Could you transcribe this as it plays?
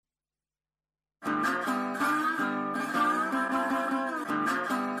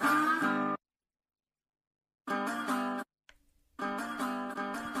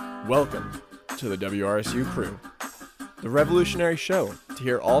Welcome to the WRSU Crew, the revolutionary show to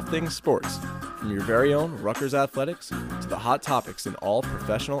hear all things sports, from your very own Rutgers athletics to the hot topics in all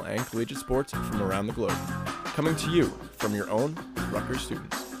professional and collegiate sports from around the globe. Coming to you from your own Rutgers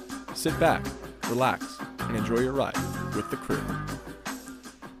students. Sit back, relax, and enjoy your ride with the crew.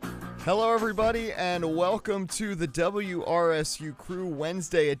 Hello, everybody, and welcome to the WRSU Crew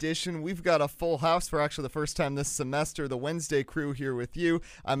Wednesday edition. We've got a full house for actually the first time this semester. The Wednesday Crew here with you.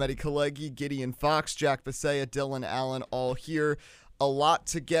 I'm Eddie Kalegi, Gideon Fox, Jack Bisaha, Dylan Allen, all here. A lot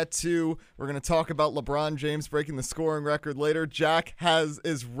to get to. We're going to talk about LeBron James breaking the scoring record later. Jack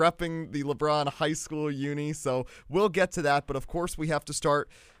is repping the LeBron high school uni, so we'll get to that. But of course, we have to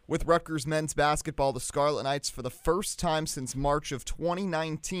start with Rutgers men's basketball. The Scarlet Knights, for the first time since March of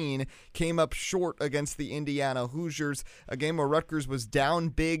 2019, came up short against the Indiana Hoosiers, a game where Rutgers was down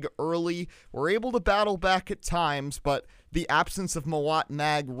big early, were able to battle back at times, but the absence of Mawot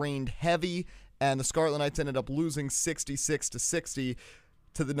Mag reigned heavy, and the Scarlet Knights ended up losing 66-60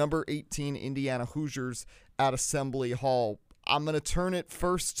 to the number 18 Indiana Hoosiers at Assembly Hall. I'm going to turn it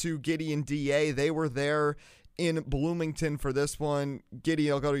first to Gideon DA. They were there in Bloomington for this one.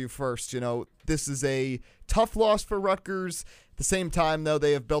 Giddy, I'll go to you first. This is a tough loss for Rutgers. At the same time, though,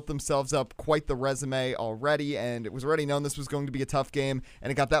 they have built themselves up quite the resume already, and it was already known this was going to be a tough game,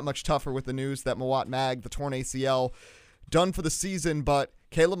 and it got that much tougher with the news that Mawot Mag, the torn ACL, done for the season. But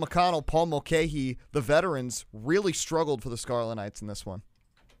Caleb McConnell, Paul Mulcahy, the veterans, really struggled for the Scarlet Knights in this one.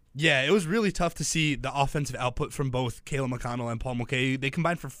 Yeah, it was really tough to see the offensive output from both Caleb McConnell and Paul Mulcahy. They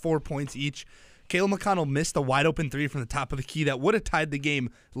combined for 4 points each. Caleb McConnell missed a wide-open three from the top of the key that would have tied the game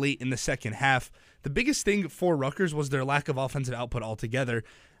late in the second half. The biggest thing for Rutgers was their lack of offensive output altogether.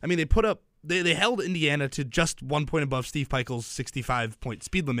 I mean, they held Indiana to just 1 point above Steve Pikiell's 65-point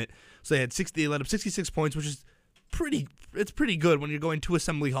speed limit. So they let up 66 points, which is pretty good when you're going to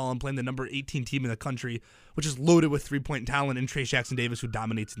Assembly Hall and playing the number 18 team in the country, which is loaded with three-point talent, and Trace Jackson-Davis, who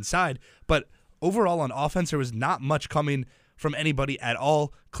dominates inside. But overall on offense, there was not much coming from anybody at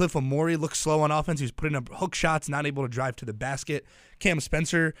all. Cliff Omori looked slow on offense. He was putting up hook shots, not able to drive to the basket. Cam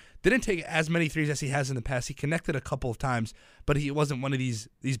Spencer didn't take as many threes as he has in the past. He connected a couple of times, but he wasn't one of these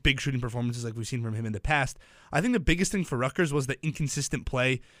big shooting performances like we've seen from him in the past. I think the biggest thing for Rutgers was the inconsistent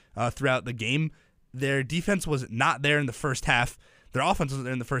play throughout the game. Their defense was not there in the first half. Their offense wasn't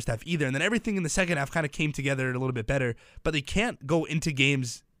there in the first half either. And then everything in the second half kind of came together a little bit better. But they can't go into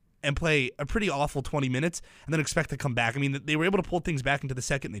games and play a pretty awful 20 minutes and then expect to come back. I mean, they were able to pull things back into the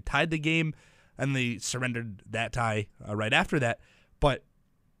second. They tied the game, and they surrendered that tie right after that. But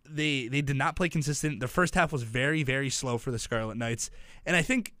they did not play consistent. The first half was very, very slow for the Scarlet Knights. And I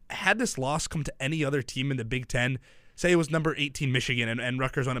think had this loss come to any other team in the Big Ten, say it was number 18 Michigan, and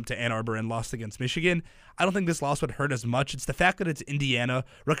Rutgers went up to Ann Arbor and lost against Michigan, I don't think this loss would hurt as much. It's the fact that it's Indiana.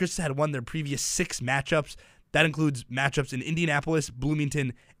 Rutgers had won their previous 6 matchups. That includes matchups in Indianapolis,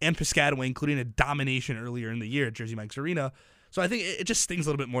 Bloomington, and Piscataway, including a domination earlier in the year at Jersey Mike's Arena. So I think it just stings a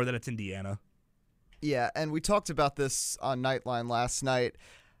little bit more that it's Indiana. Yeah, and we talked about this on Nightline last night.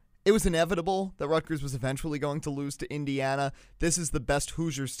 It was inevitable that Rutgers was eventually going to lose to Indiana. This is the best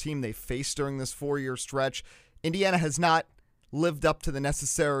Hoosiers team they faced during this 4-year stretch. Indiana has not lived up to the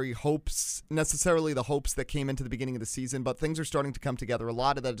necessarily the hopes that came into the beginning of the season, but things are starting to come together. A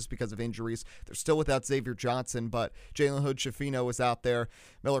lot of that is because of injuries. They're still without Xavier Johnson, but Jalen Hood-Schifino was out there.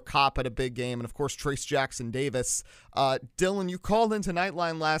 Miller Kopp had a big game, and of course Trace Jackson-Davis. Dylan, you called into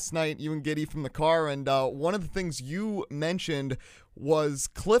Nightline last night, you and Giddy from the car, and one of the things you mentioned was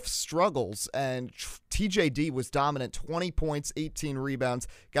Cliff's struggles, and TJD was dominant, 20 points, 18 rebounds,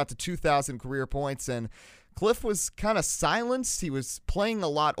 got to 2,000 career points, and Cliff was kind of silenced. He was playing a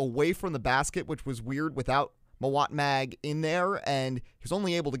lot away from the basket, which was weird without Mawot Mag in there, and he was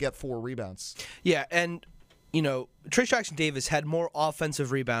only able to get 4 rebounds. Yeah, and, Trace Jackson-Davis had more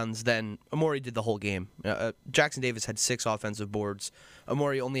offensive rebounds than Omori did the whole game. Jackson-Davis had 6 offensive boards.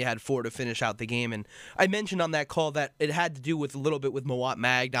 Omori only had 4 to finish out the game. And I mentioned on that call that it had to do with a little bit with Mawot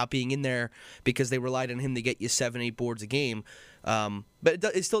Mag not being in there because they relied on him to get you 7-8 boards a game. But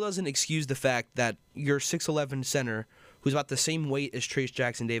it still doesn't excuse the fact that your 6'11 center, who's about the same weight as Trace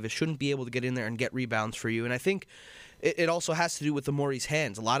Jackson-Davis, shouldn't be able to get in there and get rebounds for you. And I think it also has to do with Omori's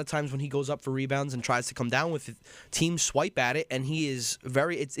hands. A lot of times when he goes up for rebounds and tries to come down with it, teams swipe at it, and he is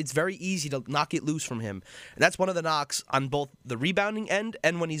it's very easy to knock it loose from him. And that's one of the knocks on both the rebounding end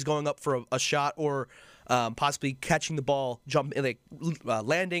and when he's going up for a shot or possibly catching the ball,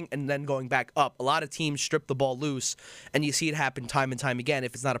 landing, and then going back up. A lot of teams strip the ball loose, and you see it happen time and time again.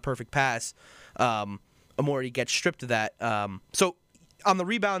 If it's not a perfect pass, Omori gets stripped of that. So on the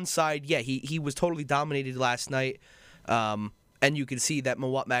rebound side, yeah, he was totally dominated last night. And you can see that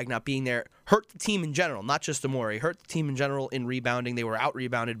Mawot Mag not being there hurt the team in general, not just Amori. Hurt the team in general in rebounding. They were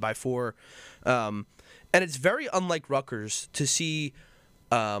out-rebounded by 4. And it's very unlike Rutgers to see,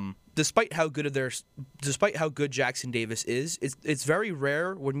 despite how good Jackson Davis is, it's very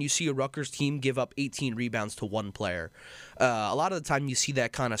rare when you see a Rutgers team give up 18 rebounds to one player. A lot of the time you see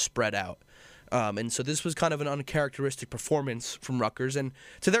that kind of spread out. And so this was kind of an uncharacteristic performance from Rutgers. And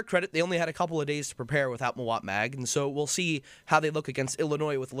to their credit, they only had a couple of days to prepare without Mawot Mag. And so we'll see how they look against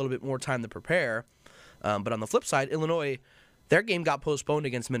Illinois with a little bit more time to prepare. But on the flip side, Illinois, their game got postponed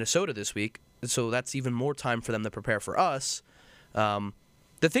against Minnesota this week. So that's even more time for them to prepare for us.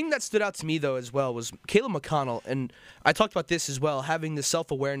 The thing that stood out to me, though, as well, was Caleb McConnell, and I talked about this as well, having the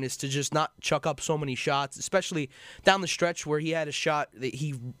self-awareness to just not chuck up so many shots, especially down the stretch where he had a shot that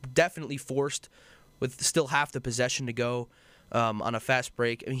he definitely forced with still half the possession to go on a fast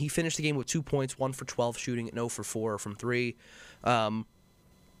break. I mean, he finished the game with 2 points, 1 for 12 shooting, and 0 for 4 from 3. I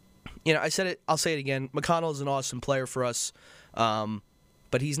said it, I'll say it again. McConnell is an awesome player for us,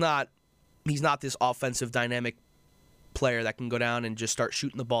 but he's not this offensive dynamic player that can go down and just start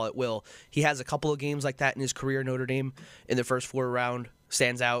shooting the ball at will. He has a couple of games like that in his career. Notre Dame in the first 4 round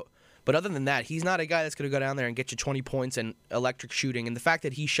stands out. But other than that, he's not a guy that's going to go down there and get you 20 points and electric shooting. And the fact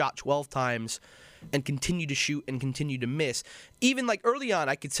that he shot 12 times and continued to shoot and continued to miss, even like early on,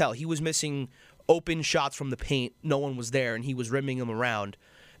 I could tell he was missing open shots from the paint. No one was there, and he was rimming them around.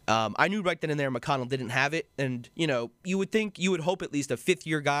 I knew right then and there McConnell didn't have it, and you would hope at least a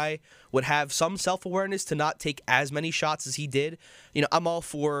fifth-year guy would have some self-awareness to not take as many shots as he did. I'm all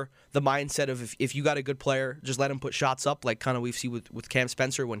for the mindset of if you got a good player, just let him put shots up, like kind of we've seen with Cam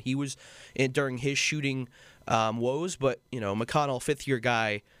Spencer when he was during his shooting woes. But McConnell, fifth-year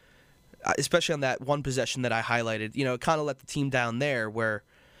guy, especially on that one possession that I highlighted, kind of let the team down there where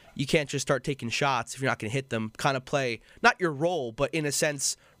you can't just start taking shots if you're not going to hit them. Kind of play, not your role, but in a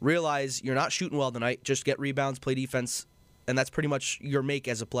sense, realize you're not shooting well tonight. Just get rebounds, play defense, and that's pretty much your make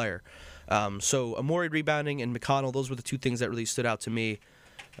as a player. So Amori rebounding and McConnell, those were the two things that really stood out to me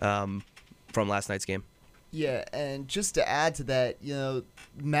from last night's game. Yeah, and just to add to that,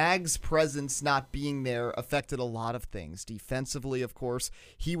 Mag's presence not being there affected a lot of things. Defensively, of course,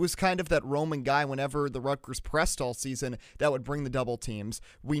 he was kind of that roaming guy whenever the Rutgers pressed all season that would bring the double teams.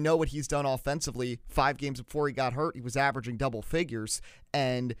 We know what he's done offensively. 5 games before he got hurt, he was averaging double figures.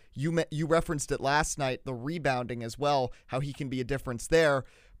 And you referenced it last night, the rebounding as well, how he can be a difference there.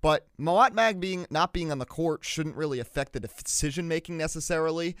 But Mawot Mag not being on the court shouldn't really affect the decision-making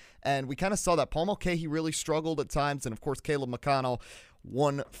necessarily. And we kind of saw that Paul Mulcahy really struggled at times. And, of course, Caleb McConnell,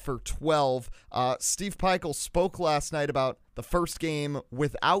 1 for 12. Steve Pikiell spoke last night about the first game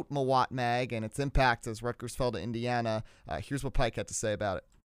without Mawot Mag and its impact as Rutgers fell to Indiana. Here's what Pike had to say about it.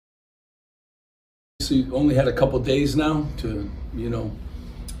 So you only had a couple days now to,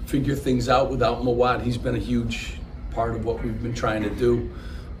 figure things out without Mawot. He's been a huge part of what we've been trying to do.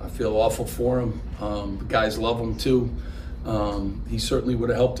 I feel awful for him. The guys love him too. He certainly would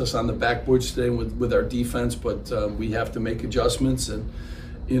have helped us on the backboard today with our defense, but we have to make adjustments and,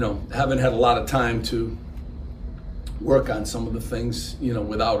 haven't had a lot of time to work on some of the things,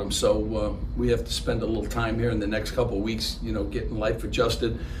 without him. So we have to spend a little time here in the next couple of weeks, getting life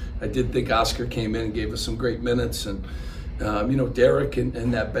adjusted. I did think Oscar came in and gave us some great minutes, and Derek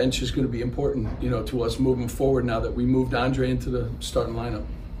and that bench is going to be important, to us moving forward now that we moved Andre into the starting lineup.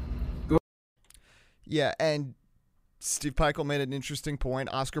 Yeah, and Steve Pikiell made an interesting point.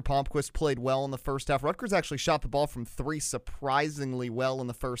 Oscar Palmquist played well in the first half. Rutgers actually shot the ball from 3 surprisingly well in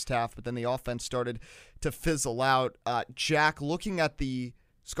the first half, but then the offense started to fizzle out. Jack, looking at the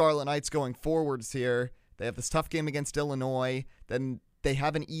Scarlet Knights going forwards here, they have this tough game against Illinois. Then they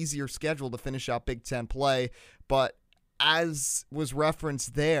have an easier schedule to finish out Big Ten play. But as was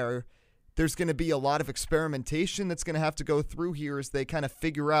referenced there's going to be a lot of experimentation that's going to have to go through here as they kind of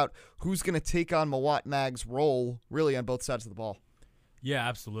figure out who's going to take on Mawot Mag's role really on both sides of the ball. Yeah,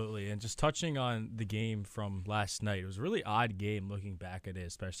 absolutely. And just touching on the game from last night, it was a really odd game looking back at it,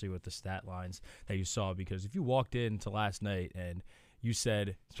 especially with the stat lines that you saw, because if you walked into last night and you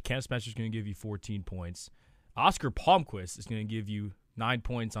said Cam Spencer's going to give you 14 points, Oscar Palmquist is going to give you 9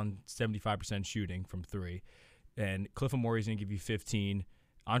 points on 75% shooting from 3, and Cliff Amore is going to give you 15,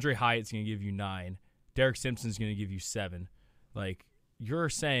 Andre Hyatt's going to give you 9. Derek Simpson's going to give you 7. Like, you're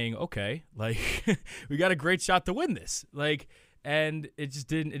saying, okay, like, we got a great shot to win this. Like, and it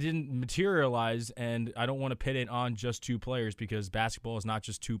didn't materialize, and I don't want to pin it on just 2 players because basketball is not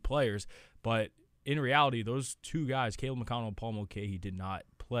just 2 players. But in reality, those 2 guys, Caleb McConnell and Paul Mulcahy, did not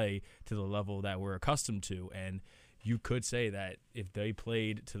play to the level that we're accustomed to. And you could say that if they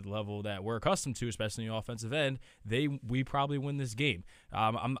played to the level that we're accustomed to, especially in the offensive end, we probably win this game.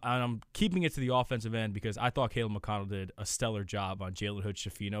 I'm keeping it to the offensive end because I thought Caleb McConnell did a stellar job on Jalen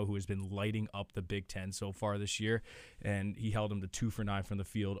Hood-Schifino, who has been lighting up the Big Ten so far this year, and he held him to 2 for 9 from the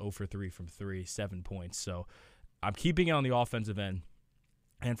field, 0 for 3 from 3, 7 points. So I'm keeping it on the offensive end.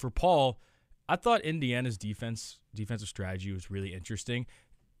 And for Paul, I thought Indiana's defensive strategy was really interesting.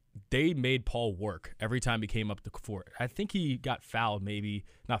 They made Paul work every time he came up the court. I think he got fouled, maybe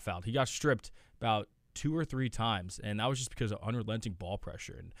not fouled. He got stripped about 2 or 3 times, and that was just because of unrelenting ball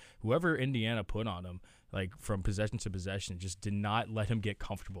pressure. And whoever Indiana put on him, like from possession to possession, just did not let him get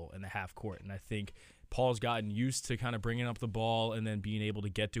comfortable in the half court. And I think Paul's gotten used to kind of bringing up the ball and then being able to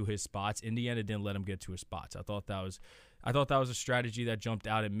get to his spots. Indiana didn't let him get to his spots. I thought that was a strategy that jumped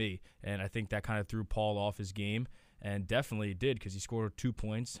out at me, and I think that kind of threw Paul off his game. And definitely it did, because he scored 2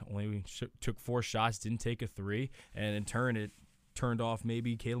 points, only took 4 shots, didn't take a 3, and in turn it turned off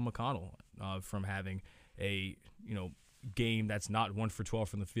maybe Caleb McConnell from having a game that's not 1 for 12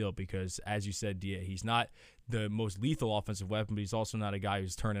 from the field, because as you said, DA, he's not the most lethal offensive weapon, but he's also not a guy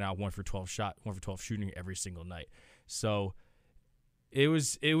who's turning out 1 for 12 shooting every single night. So it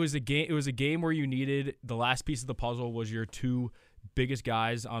was a game where you needed the last piece of the puzzle was your 2 biggest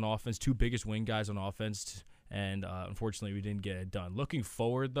guys on offense, 2 biggest wing guys on offense. And unfortunately, we didn't get it done. Looking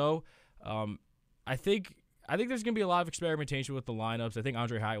forward, though, I think there's going to be a lot of experimentation with the lineups. I think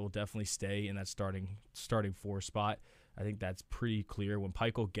Andre Hyatt will definitely stay in that starting 4 spot. I think that's pretty clear. When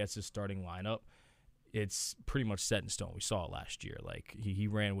Pikiell gets his starting lineup, it's pretty much set in stone. We saw it last year. Like he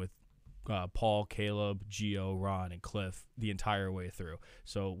ran with Paul, Caleb, Gio, Ron, and Cliff the entire way through.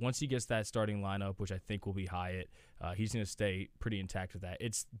 So once he gets that starting lineup, which I think will be Hyatt, he's going to stay pretty intact with that.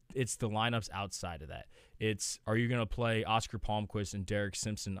 It's the lineups outside of that. Are you going to play Oscar Palmquist and Derek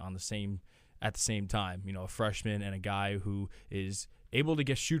Simpson at the same time? A freshman and a guy who is able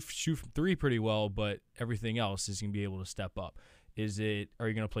to shoot from 3 pretty well, but everything else is going to be able to step up. Are you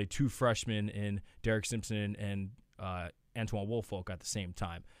going to play 2 freshmen in Derek Simpson and Antoine Woolfolk at the same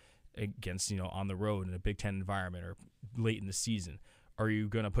time against, on the road in a Big Ten environment or late in the season? Are you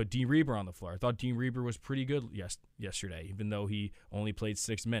going to put Dean Reber on the floor? I thought Dean Reber was pretty good yesterday, even though he only played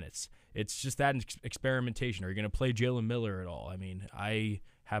 6 minutes. It's just that experimentation. Are you going to play Jalen Miller at all? I mean, I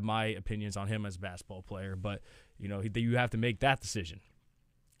have my opinions on him as a basketball player, but you have to make that decision.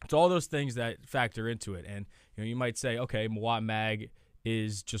 It's all those things that factor into it. And you might say, okay, Mawot Mag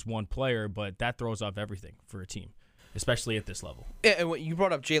is just one player, but that throws off everything for a team, especially at this level. Yeah, and you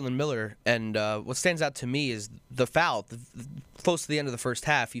brought up Jalen Miller, and what stands out to me is the foul. Close to the end of the first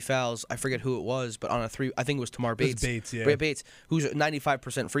half, he fouls, I forget who it was, but on a 3, I think it was Tamar Bates. Bates, who's a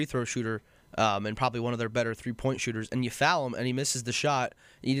 95% free throw shooter, and probably one of their better 3-point shooters, and you foul him, and he misses the shot,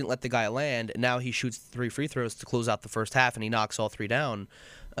 and you didn't let the guy land, and now he shoots 3 free throws to close out the first half, and he knocks all 3 down.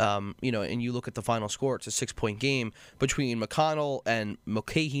 And you look at the final score, it's a 6-point game between McConnell and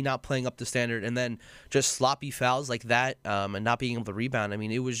Mulcahy not playing up to standard, and then just sloppy fouls like that, and not being able to rebound. I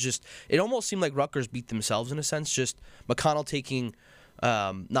mean, it almost seemed like Rutgers beat themselves in a sense, just McConnell taking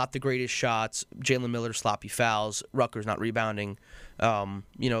not the greatest shots, Jalen Miller sloppy fouls, Rutgers not rebounding.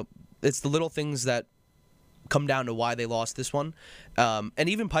 It's the little things that come down to why they lost this one. And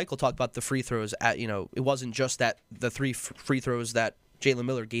even Pikiell talked about the free throws. It wasn't just that the 3 free throws that Jalen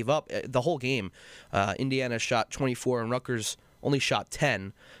Miller gave up the whole game. Indiana shot 24 and Rutgers only shot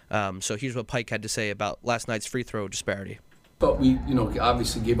 10. So here's what Pike had to say about last night's free throw disparity. But we,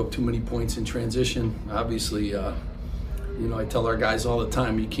 obviously gave up too many points in transition. Obviously, I tell our guys all the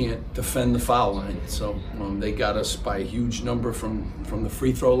time, you can't defend the foul line. So they got us by a huge number from the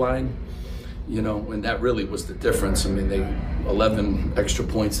free throw line. And that really was the difference. I mean, 11 extra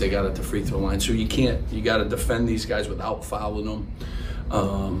points they got at the free throw line. So you got to defend these guys without fouling them.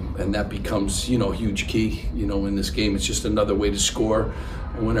 And that becomes, huge key, in this game. It's just another way to score.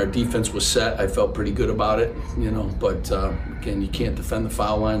 And when our defense was set, I felt pretty good about it, But, again, you can't defend the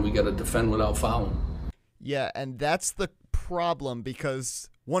foul line. We got to defend without fouling. Yeah, and that's the problem, because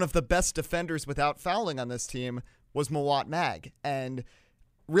one of the best defenders without fouling on this team was Mawot Mag. And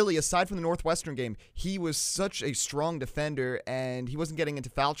really, aside from the Northwestern game, he was such a strong defender, and he wasn't getting into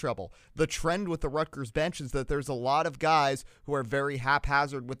foul trouble. The trend with the Rutgers bench is that there's a lot of guys who are very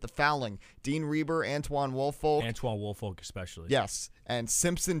haphazard with the fouling. Dean Reber, Antoine Woolfolk especially. Yes, and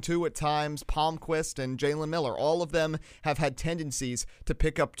Simpson too at times, Palmquist and Jalen Miller. All of them have had tendencies to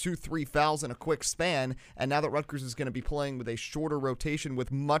pick up 2-3 fouls in a quick span, and now that Rutgers is going to be playing with a shorter rotation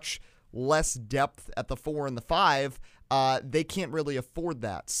with much less depth at the 4 and the 5, they can't really afford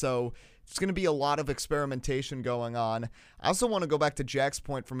that. So it's going to be a lot of experimentation going on. I also want to go back to Jack's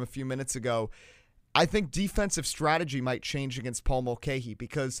point from a few minutes ago. I think defensive strategy might change against Paul Mulcahy,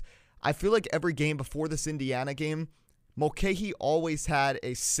 because I feel like every game before this Indiana game, Mulcahy always had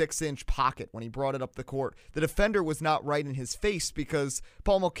a 6-inch pocket when he brought it up the court. The defender was not right in his face because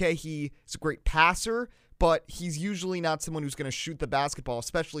Paul Mulcahy is a great passer, but he's usually not someone who's going to shoot the basketball,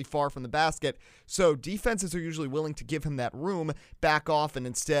 especially far from the basket. So defenses are usually willing to give him that room, back off, and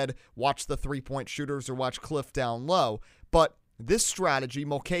instead watch the three-point shooters or watch Cliff down low. But this strategy,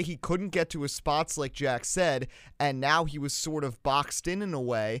 Mulcahy couldn't get to his spots like Jack said, and now he was sort of boxed in a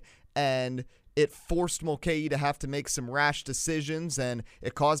way, and it forced Mulcahy to have to make some rash decisions, and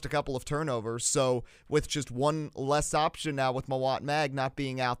it caused a couple of turnovers. So with just one less option now with Mawot Mag not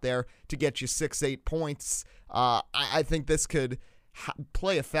being out there to get you 6-8 points, I think this could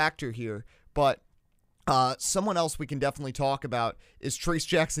play a factor here. But someone else we can definitely talk about is Trayce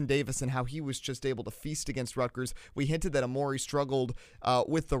Jackson-Davis and how he was just able to feast against Rutgers. We hinted that Amori struggled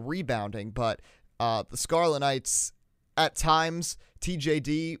with the rebounding, but the Scarlet Knights, at times,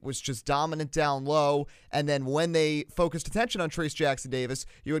 TJD was just dominant down low, and then when they focused attention on Trayce Jackson-Davis,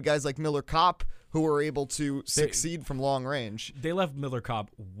 you had guys like Miller Kopp who were able to succeed from long range. They left Miller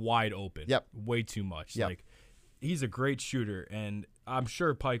Kopp wide open. Yep. Way too much. Yep. Like, he's a great shooter, and I'm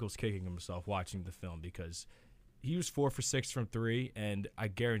sure Pikel's kicking himself watching the film because he was 4 for 6 from 3, and I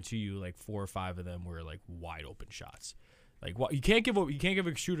guarantee you, like 4 or 5 of them were like wide open shots. Like, you can't give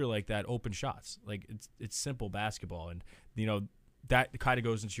a shooter like that open shots. Like, it's simple basketball, and that kind of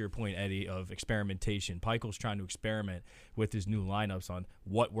goes into your point, Eddie, of experimentation. Pikel's trying to experiment with his new lineups on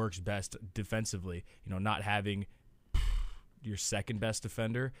what works best defensively. Not having your second best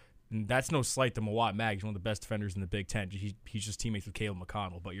defender. And that's no slight to Mawot Mag. He's one of the best defenders in the Big Ten. He's just teammates with Caleb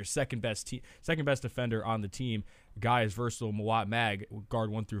McConnell. But your second best defender on the team, guy is versatile. Mawot Mag,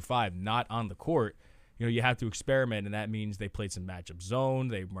 guard 1 through 5, not on the court. You have to experiment, and that means they played some matchup zone.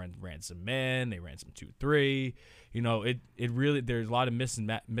 They ran some man. They ran some 2-3. It really, there's a lot of mixing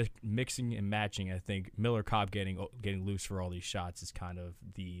and matching. I think Miller Kopp getting loose for all these shots is kind of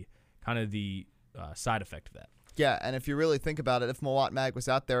the side effect of that. Yeah, and if you really think about it, if Mawot Mag was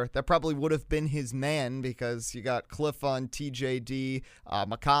out there, that probably would have been his man, because you got Cliff on TJD,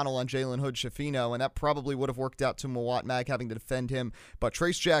 McConnell on Jalen Hood-Schifino, and that probably would have worked out to Mawot Mag having to defend him. But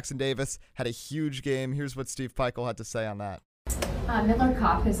Trayce Jackson-Davis had a huge game. Here's what Steve Pikel had to say on that. Miller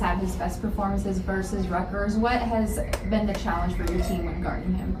Kopp has had his best performances versus Rutgers. What has been the challenge for your team when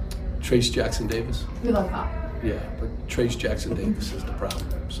guarding him? Trayce Jackson-Davis? Miller Kopp. Yeah, but Trayce Jackson-Davis is the problem.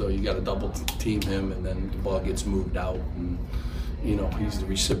 So you got to double team him, and then the ball gets moved out. And, he's the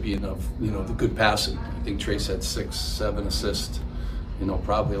recipient of, the good passing. I think Trayce had 6-7 assists.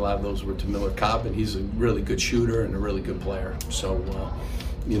 Probably a lot of those were to Miller Kopp, and he's a really good shooter and a really good player. So,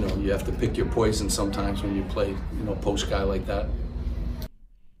 you have to pick your poison sometimes when you play, post guy like that.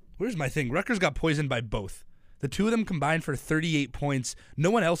 Here's my thing. Rutgers got poisoned by both. The two of them combined for 38 points.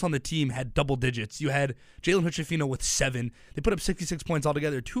 No one else on the team had double digits. You had Jalen Hood-Schifino with 7. They put up 66 points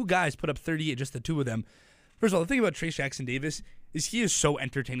altogether. 2 guys put up 38, just the 2 of them. First of all, the thing about Trayce Jackson-Davis is he is so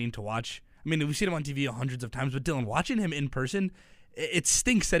entertaining to watch. I mean, we've seen him on TV hundreds of times, but Dylan, watching him in person, it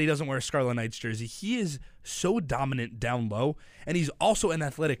stinks that he doesn't wear a Scarlet Knights jersey. He is so dominant down low, and he's also an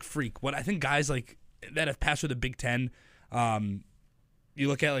athletic freak. What I think guys like that have passed through the Big Ten, you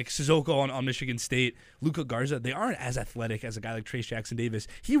look at like Sissoko on Michigan State, Luka Garza, they aren't as athletic as a guy like Trayce Jackson-Davis.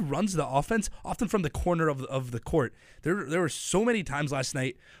 He runs the offense often from the corner of the court. There were so many times last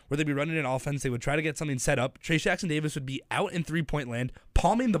night where they'd be running an offense, they would try to get something set up. Trayce Jackson-Davis would be out in three-point land,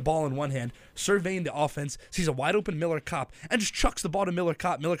 palming the ball in one hand, surveying the offense, sees a wide-open Miller Kopp, and just chucks the ball to Miller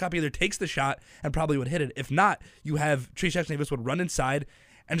Kopp. Miller Kopp either takes the shot and probably would hit it. If not, you have Trayce Jackson-Davis would run inside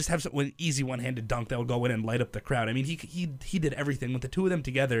and just have an easy one-handed dunk that would go in and light up the crowd. I mean, he did everything. With the two of them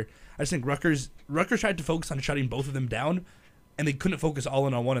together, I just think Rutgers tried to focus on shutting both of them down, and they couldn't focus all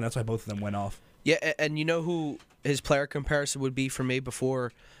in on one, and that's why both of them went off. Yeah, and you know who his player comparison would be for me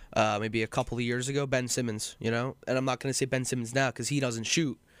before maybe a couple of years ago? Ben Simmons, And I'm not going to say Ben Simmons now because he doesn't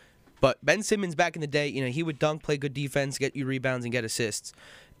shoot. But Ben Simmons back in the day, he would dunk, play good defense, get you rebounds, and get assists.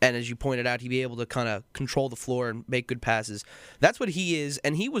 And as you pointed out, he'd be able to kind of control the floor and make good passes. That's what he is,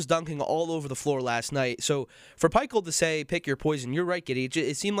 and he was dunking all over the floor last night. So for Pikel to say, pick your poison, you're right, Giddy.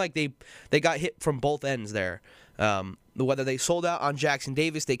 It seemed like they got hit from both ends there. Whether they sold out on Jackson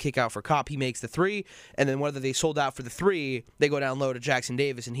Davis, they kick out for Kopp, he makes the 3. And then whether they sold out for the 3, they go down low to Jackson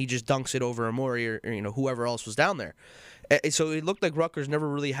Davis, and he just dunks it over Amori or whoever else was down there. So it looked like Rutgers never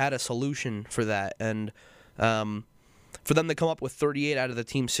really had a solution for that. And for them to come up with 38 out of the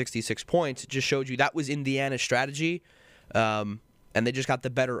team's 66 points, it just showed you that was Indiana's strategy. and they just got the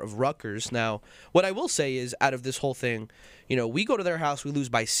better of Rutgers. Now, what I will say is, out of this whole thing, we go to their house, we lose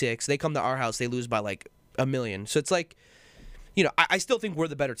by 6. They come to our house, they lose by like 1 million. So it's like, I still think we're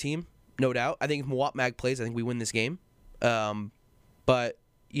the better team, no doubt. I think if Mag plays, I think we win this game. But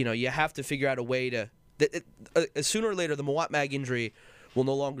you have to figure out a way to. Sooner or later, the Mag injury will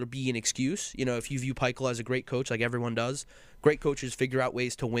no longer be an excuse. If you view Peichel as a great coach, like everyone does, great coaches figure out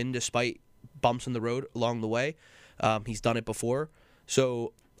ways to win despite bumps in the road along the way. He's done it before.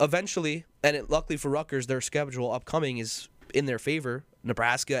 So eventually, and luckily for Rutgers, their schedule upcoming is in their favor.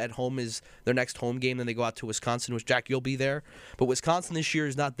 Nebraska at home is their next home game. Then they go out to Wisconsin, which, Jack, you'll be there. But Wisconsin this year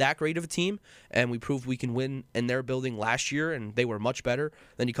is not that great of a team, and we proved we can win in their building last year, and they were much better.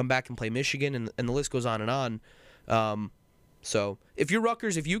 Then you come back and play Michigan, and the list goes on and on. So if you're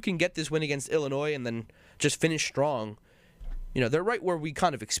Rutgers, if you can get this win against Illinois and then just finish strong, they're right where we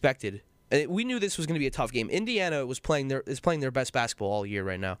kind of expected. We knew this was going to be a tough game. Indiana is playing their best basketball all year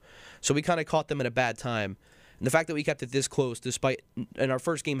right now, so we kind of caught them at a bad time. And the fact that we kept it this close, despite in our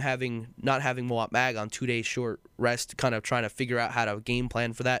first game not having Moat Mag on 2 days short rest, kind of trying to figure out how to game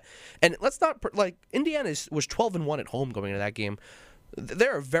plan for that. And let's not Indiana was 12-1 at home going into that game.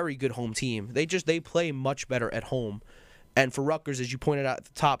 They're a very good home team. They play much better at home. And for Rutgers, as you pointed out at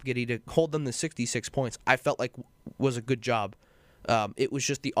the top, Giddy, to hold them to 66 points, I felt like was a good job. It was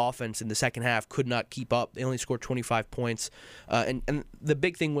just the offense in the second half could not keep up. They only scored 25 points. And the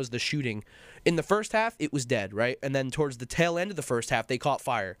big thing was the shooting. In the first half, it was dead, right? And then towards the tail end of the first half, they caught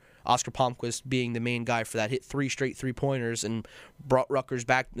fire. Oscar Palmquist being the main guy for that, hit 3 straight three-pointers and brought Rutgers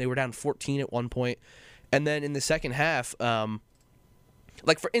back. They were down 14 at one point. And then in the second half, for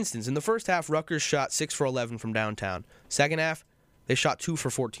instance, in the first half, Rutgers shot 6 for 11 from downtown. Second half, they shot 2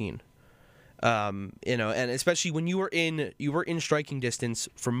 for 14. And especially when you were in striking distance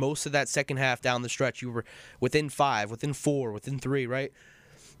for most of that second half down the stretch, you were within 5, within 4, within 3, right?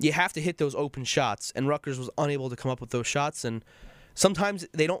 You have to hit those open shots, and Rutgers was unable to come up with those shots, and sometimes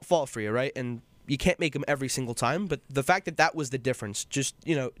they don't fall for you, right? And you can't make them every single time, but the fact that was the difference just,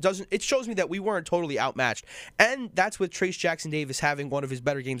 it shows me that we weren't totally outmatched. And that's with Trayce Jackson-Davis having one of his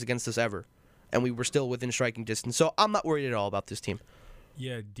better games against us ever, and we were still within striking distance. So I'm not worried at all about this team.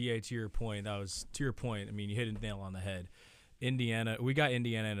 Yeah, DA, to your point, I mean, you hit a nail on the head. We got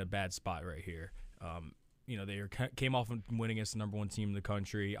Indiana in a bad spot right here. They came off of winning against the number 1 team in the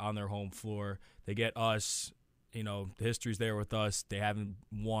country on their home floor. They get us. The history's there with us. They haven't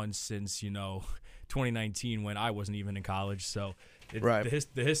won since 2019 when I wasn't even in college. So right.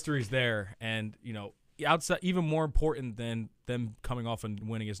 The history's there, and outside, even more important than them coming off and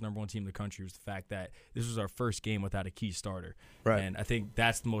winning as number 1 team in the country was the fact that this was our first game without a key starter. Right. And I think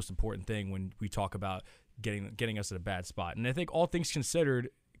that's the most important thing when we talk about getting us at a bad spot. And I think all things considered,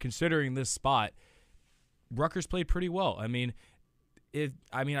 considering this spot, Rutgers played pretty well. I mean,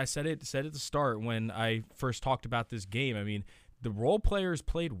 I said it at the start when I first talked about this game. I mean, the role players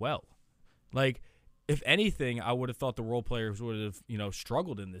played well. Like, if anything, I would have thought the role players would have,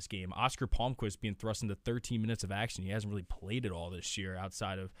 struggled in this game. Oscar Palmquist being thrust into 13 minutes of action. He hasn't really played it all this year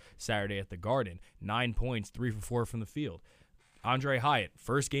outside of Saturday at the Garden. 9 points, 3 for 4 from the field. Andre Hyatt,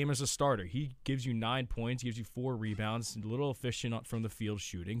 first game as a starter. He gives you 9 points, gives you 4 rebounds, a little efficient from the field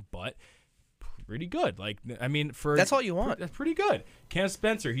shooting, but pretty good. That's all you want. That's pretty good. Cam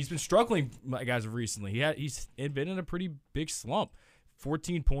Spencer, he's been struggling, guys, recently. He's been in a pretty big slump.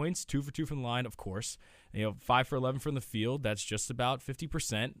 14 points, 2 for 2 from the line, of course. 5 for 11 from the field. That's just about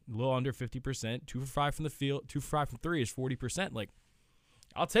 50%, a little under 50%. 2 for 5 from the field, 2 for 5 from 3 is 40%.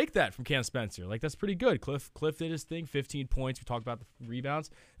 I'll take that from Cam Spencer. That's pretty good. Cliff did his thing, 15 points. We talked about the rebounds.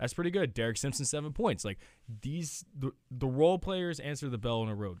 That's pretty good. Derek Simpson, 7 points. The role players answer the bell in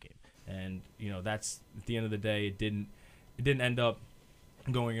a road game. And, that's, at the end of the day, it didn't end up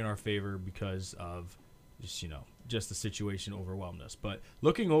going in our favor because of just the situation overwhelmed us. But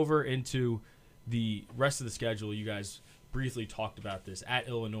looking over into the rest of the schedule, you guys briefly talked about this. At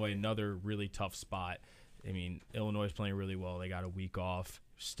Illinois, another really tough spot. I mean, Illinois is playing really well. They got a week off.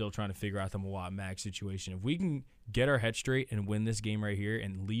 Still trying to figure out the Moat Mag situation. If we can get our head straight and win this game right here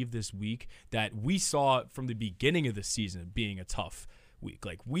and leave this week that we saw from the beginning of the season being a tough week.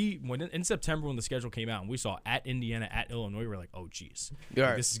 In September when the schedule came out and we saw at Indiana, at Illinois, we were like, oh geez,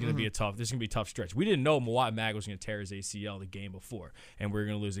 this is gonna be a tough stretch. We didn't know Moat Mag was gonna tear his ACL the game before, and we were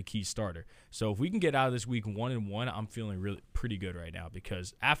gonna lose a key starter. So if we can get out of this week 1-1, I'm feeling really pretty good right now,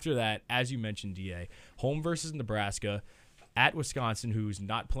 because after that, as you mentioned, DA, home versus Nebraska, at Wisconsin, who's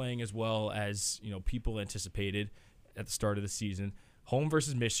not playing as well as people anticipated at the start of the season. Home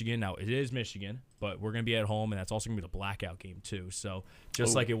versus Michigan. Now, it is Michigan, but we're going to be at home, and that's also going to be the blackout game, too. So,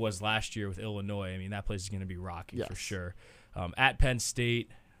 just like it was last year with Illinois, I mean, that place is going to be rocky for sure. At Penn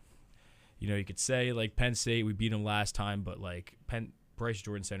State, you could say like Penn State, we beat them last time, but like Bryce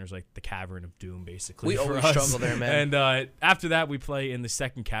Jordan Center is like the cavern of doom, basically. We for always us. struggle there, man. And after that, we play in the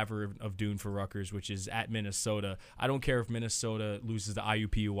second cavern of doom for Rutgers, which is at Minnesota. I don't care if Minnesota loses to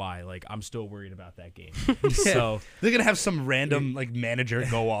IUPUI. Like, I'm still worried about that game. So they're gonna have some random like manager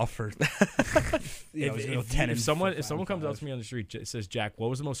go off for. If someone comes up to me on the street and says, Jack,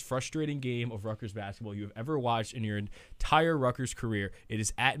 what was the most frustrating game of Rutgers basketball you have ever watched in your entire Rutgers career? It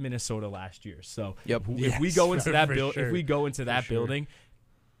is at Minnesota last year. So if we go into that building.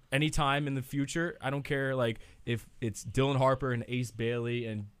 Anytime in the future, I don't care like if it's Dylan Harper and Ace Bailey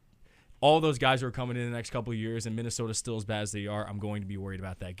and all those guys who are coming in the next couple of years and Minnesota's still as bad as they are, I'm going to be worried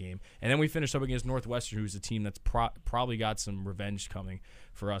about that game. And then we finish up against Northwestern, who's a team that's probably got some revenge coming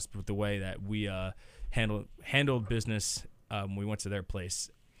for us with the way that we handled business. We went to their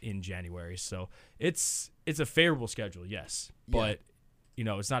place in January. So it's a favorable schedule, yes. But,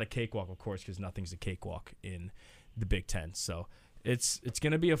 it's not a cakewalk, of course, because nothing's a cakewalk in the Big Ten. So it's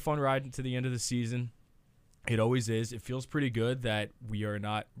going to be a fun ride to the end of the season. It always is. It feels pretty good that we are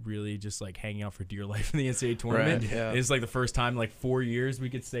not really just like hanging out for dear life in the NCAA tournament. Right, yeah. It's like the first time in like 4 years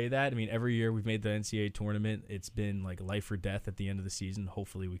we could say that. I mean, every year we've made the NCAA tournament, it's been like life or death at the end of the season.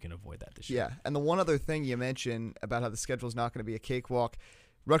 Hopefully we can avoid that this year. Yeah, and the one other thing you mentioned about how the schedule is not going to be a cakewalk,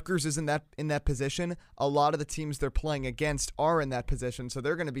 Rutgers is in that position. A lot of the teams they're playing against are in that position, so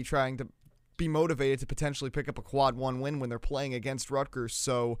they're going to be trying to be motivated to potentially pick up a quad one win when they're playing against Rutgers.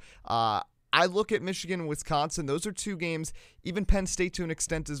 So I look at Michigan and Wisconsin. Those are two games, even Penn State to an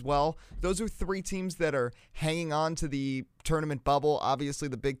extent as well. Those are three teams that are hanging on to the tournament bubble. Obviously,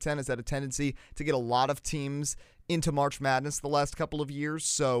 the Big Ten has had a tendency to get a lot of teams into March Madness the last couple of years.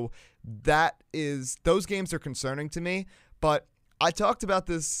 So those games are concerning to me. But I talked about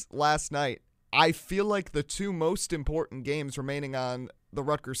this last night. I feel like the two most important games remaining on the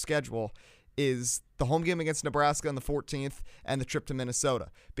Rutgers schedule is the home game against Nebraska on the 14th and the trip to Minnesota.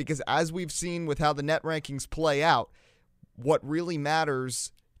 Because as we've seen with how the net rankings play out, what really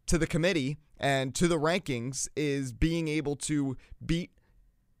matters to the committee and to the rankings is being able to beat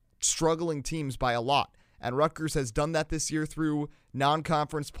struggling teams by a lot. And Rutgers has done that this year through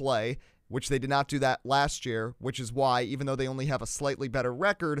non-conference play, which they did not do that last year, which is why, even though they only have a slightly better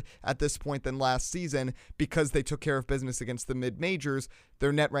record at this point than last season, because they took care of business against the mid-majors,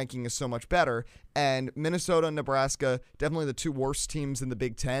 their net ranking is so much better. And Minnesota and Nebraska, definitely the two worst teams in the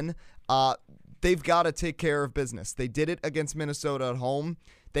Big Ten, they've got to take care of business. They did it against Minnesota at home.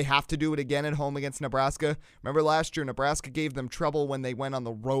 They have to do it again at home against Nebraska. Remember last year, Nebraska gave them trouble when they went on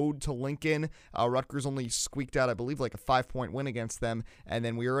the road to Lincoln. Rutgers only squeaked out, I believe, like a 5-point win against them. And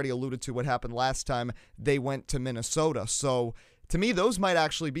then we already alluded to what happened last time. They went to Minnesota. So to me, those might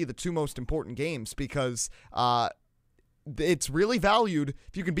actually be the two most important games because it's really valued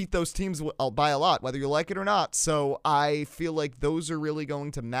if you can beat those teams by a lot, whether you like it or not. So I feel like those are really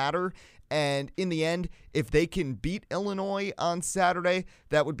going to matter. And in the end, if they can beat Illinois on Saturday,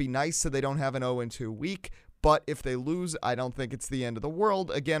 that would be nice so they don't have an 0-2 week. But if they lose, I don't think it's the end of the world.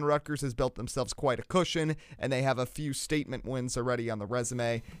 Again, Rutgers has built themselves quite a cushion, and they have a few statement wins already on the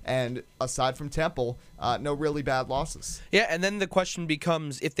resume. And aside from Temple, no really bad losses. Yeah, and then the question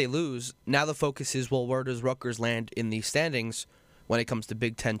becomes, if they lose, now the focus is, well, where does Rutgers land in the standings when it comes to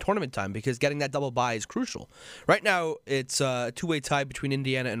Big Ten tournament time, because getting that double bye is crucial. Right now, it's a two-way tie between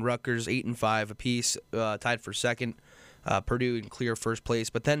Indiana and Rutgers, 8-5 apiece, tied for second. Purdue in clear first place.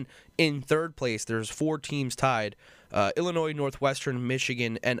 But then in third place, there's four teams tied. Illinois, Northwestern,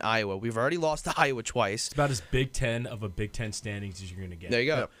 Michigan, and Iowa. We've already lost to Iowa twice. It's about as Big Ten of a Big Ten standings as you're going to get. There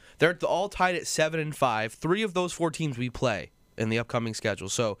you go. Yep. They're all tied at 7-5. Three of those four teams we play in the upcoming schedule.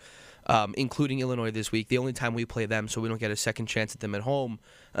 So, including Illinois this week, the only time we play them, so we don't get a second chance at them at home.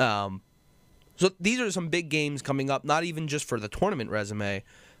 So these are some big games coming up, not even just for the tournament resume,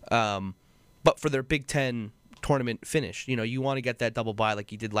 but for their Big Ten tournament finish. You know, you want to get that double bye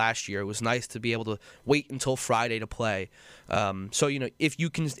like you did last year. It was nice to be able to wait until Friday to play. So, you know, if you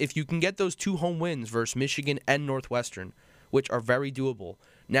can get those two home wins versus Michigan and Northwestern, which are very doable,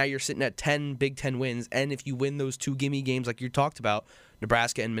 now you're sitting at 10 Big Ten wins, and if you win those two gimme games like you talked about,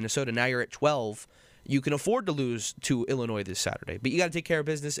 Nebraska and Minnesota, now you're at 12. You can afford to lose to Illinois this Saturday, but you got to take care of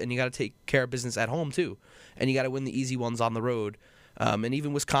business, and you got to take care of business at home too, and you got to win the easy ones on the road. And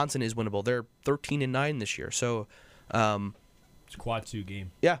even Wisconsin is winnable. They're 13-9 this year, so it's a quad 2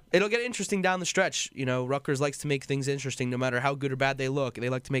 game. Yeah, it'll get interesting down the stretch. You know, Rutgers likes to make things interesting, no matter how good or bad they look. They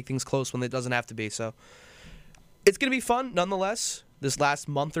like to make things close when it doesn't have to be. So it's gonna be fun, nonetheless. This last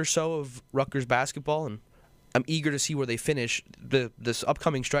month or so of Rutgers basketball, and I'm eager to see where they finish. This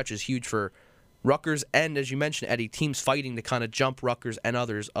upcoming stretch is huge for Rutgers and, as you mentioned, Eddie, teams fighting to kind of jump Rutgers and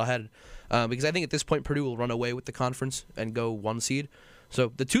others ahead. Because I think at this point Purdue will run away with the conference and go 1 seed.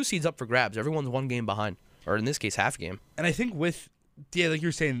 So the 2 seeds up for grabs. Everyone's 1 game behind, or in this case, half game. And I think like you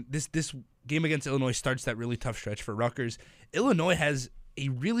were saying, this game against Illinois starts that really tough stretch for Rutgers. Illinois has a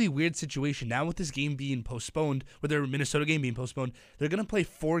really weird situation now with this game being postponed, with their Minnesota game being postponed. They're going to play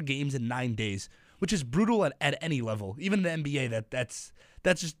 4 games in 9 days, which is brutal at any level. Even in the NBA,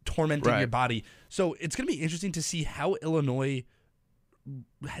 that's just tormenting your body. So it's going to be interesting to see how Illinois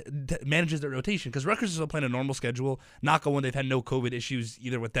manages their rotation, because Rutgers is still playing a normal schedule. Knock on wood, they've had no COVID issues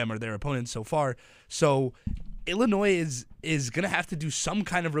either with them or their opponents so far. So Illinois is going to have to do some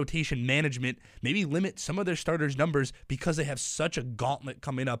kind of rotation management, maybe limit some of their starters' numbers because they have such a gauntlet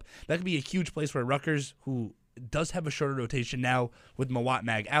coming up. That could be a huge place for Rutgers, who does have a shorter rotation now with Mawat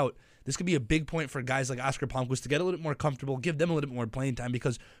Mag out. This could be a big point for guys like Oscar Palmquist to get a little bit more comfortable, give them a little bit more playing time,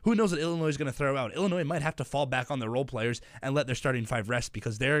 because who knows what Illinois is going to throw out. Illinois might have to fall back on their role players and let their starting 5 rest,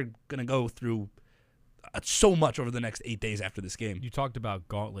 because they're going to go through so much over the next 8 days after this game. You talked about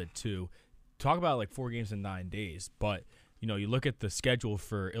gauntlet too. Talk about like 4 games in 9 days, but you look at the schedule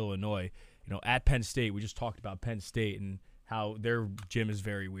for Illinois. At Penn State, we just talked about Penn State and how their gym is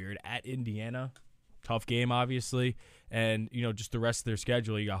very weird. At Indiana, tough game, obviously. And, just the rest of their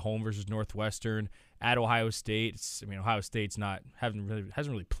schedule, you got home versus Northwestern. At Ohio State, Ohio State's hasn't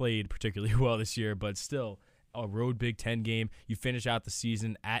really played particularly well this year, but still a road Big Ten game. You finish out the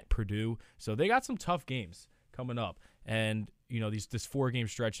season at Purdue. So they got some tough games coming up. And, this 4-game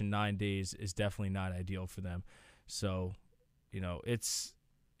stretch in 9 days is definitely not ideal for them. So, it's,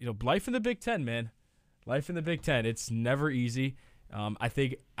 life in the Big Ten, man. Life in the Big Ten. It's never easy. I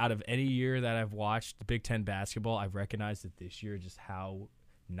think out of any year that I've watched Big Ten basketball, I've recognized that this year just how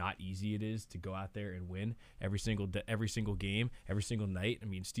not easy it is to go out there and win every single game, every single night. I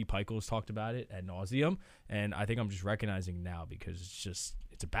mean, Steve Peichel has talked about it ad nauseum, and I think I'm just recognizing now because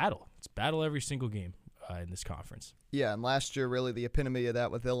it's a battle. It's a battle every single game in this conference. Yeah, and last year, really the epitome of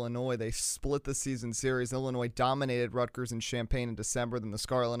that with Illinois. They split the season series. Illinois dominated Rutgers and Champaign in December. Then the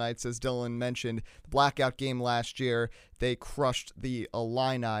Scarlet Knights, as Dylan mentioned, the blackout game last year, they crushed the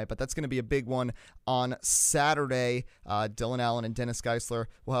Illini. But that's going to be a big one on Saturday. Dylan Allen and Dennis Geisler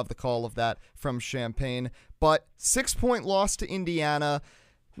will have the call of that from Champaign. But 6-point loss to Indiana.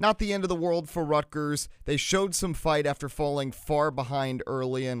 Not the end of the world for Rutgers. They showed some fight after falling far behind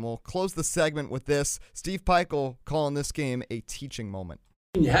early, and we'll close the segment with this. Steve Peichel calling this game a teaching moment.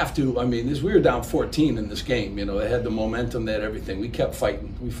 You have to. We were down 14 in this game. They had the momentum, they had everything. We kept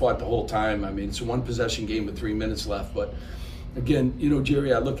fighting. We fought the whole time. It's a 1-possession game with 3 minutes left. But, again,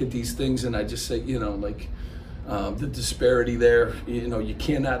 Jerry, I look at these things and I just say, the disparity there, you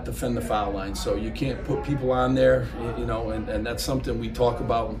cannot defend the foul line, so you can't put people on there, and that's something we talk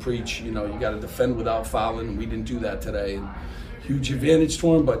about and preach. You got to defend without fouling, and we didn't do that today. And huge advantage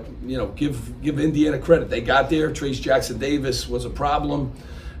to them, but give Indiana credit. They got there. Trace Jackson-Davis was a problem.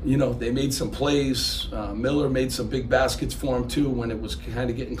 They made some plays. Miller made some big baskets for them too when it was kind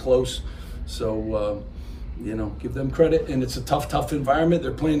of getting close. So. Give them credit, and it's a tough environment.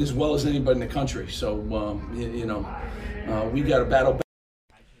 They're playing as well as anybody in the country, so we got to battle back.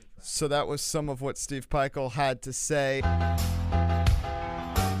 So that was some of what Steve Peichel had to say.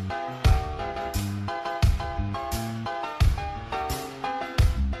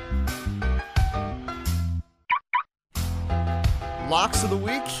 Locks of the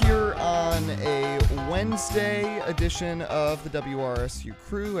week here on a Wednesday edition of the WRSU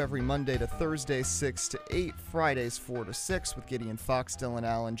Crew. Every Monday to Thursday, 6 to 8. Fridays, 4 to 6 with Gideon Fox, Dylan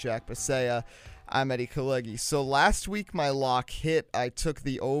Allen, Jack Bisaha. I'm Eddie Kalegi. So last week my lock hit. I took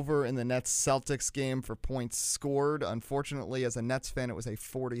the over in the Nets-Celtics game for points scored. Unfortunately, as a Nets fan, it was a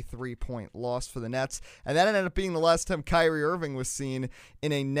 43-point loss for the Nets. And that ended up being the last time Kyrie Irving was seen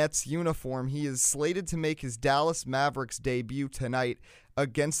in a Nets uniform. He is slated to make his Dallas Mavericks debut tonight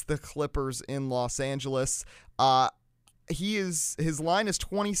against the Clippers in Los Angeles. His line is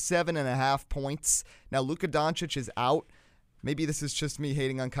 27.5 points. Now, Luka Doncic is out. Maybe this is just me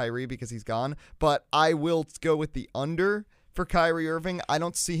hating on Kyrie because he's gone, but I will go with the under for Kyrie Irving. I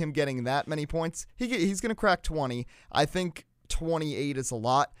don't see him getting that many points. He's going to crack 20. I think 28 is a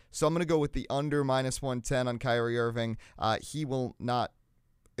lot, so I'm going to go with the under -110 on Kyrie Irving. He will not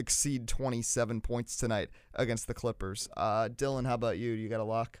exceed 27 points tonight against the Clippers. Dylan, how about you? You got a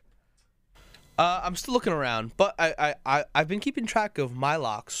lock? I'm still looking around, but I've been keeping track of my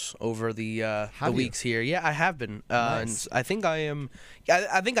locks over the weeks here. Yeah, I have been. Nice. And I think I am.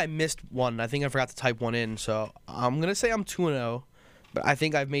 I think I missed one. I think I forgot to type one in. So I'm gonna say I'm 2-0. but I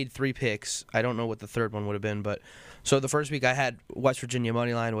think I've made 3 picks. I don't know what the third one would have been, but so the first week I had West Virginia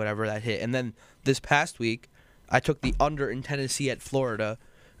money line, whatever that hit, and then this past week I took the under in Tennessee at Florida.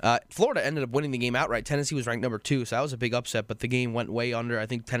 Florida ended up winning the game outright. Tennessee was ranked number 2, so that was a big upset, but the game went way under. I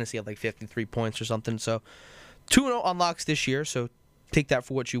think Tennessee had like 53 points or something. So 2-0 on locks this year, so take that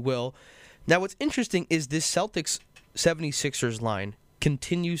for what you will. Now what's interesting is this Celtics 76ers line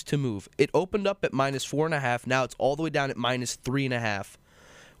continues to move. It opened up at -4.5. Now it's all the way down at -3.5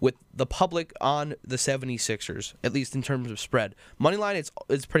 with the public on the 76ers, at least in terms of spread. Money line,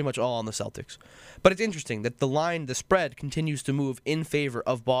 it's pretty much all on the Celtics. But it's interesting that the spread continues to move in favor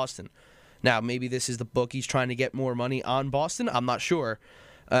of Boston. Now, maybe this is the bookies trying to get more money on Boston. I'm not sure.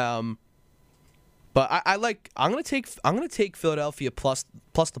 But I'm gonna take Philadelphia plus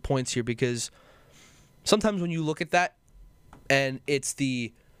the points here, because sometimes when you look at that and it's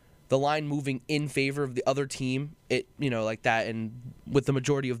the line moving in favor of the other team, like that, and with the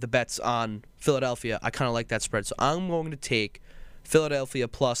majority of the bets on Philadelphia, I kind of like that spread. So I'm going to take Philadelphia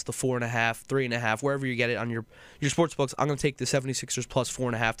plus the 4.5, 3.5, wherever you get it on your sports books. I'm going to take the 76ers plus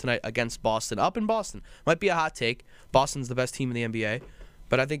 4.5 tonight against Boston. Up in Boston. Might be a hot take. Boston's the best team in the NBA,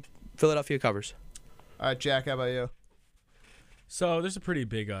 but I think Philadelphia covers. All right, Jack, how about you? So there's a pretty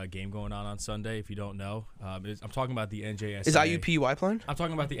big game going on Sunday, if you don't know. I'm talking about the NJSI. Is IUPUI playing? I'm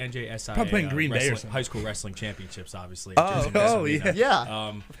talking about the NJSI Probably playing Green Bay or something. High school wrestling championships, obviously. Yeah.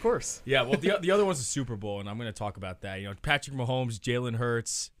 Yeah, of course. Yeah, well, the other one's the Super Bowl, and I'm going to talk about that. Patrick Mahomes, Jalen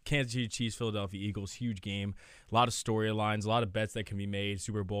Hurts, Kansas City Chiefs, Philadelphia Eagles, huge game. A lot of storylines, a lot of bets that can be made.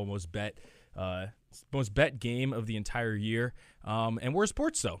 Super Bowl, most bet game of the entire year. And we're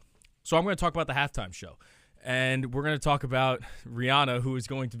sports, though. So I'm going to talk about the halftime show. And we're going to talk about Rihanna, who is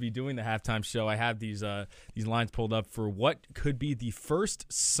going to be doing the halftime show. I have these lines pulled up for what could be the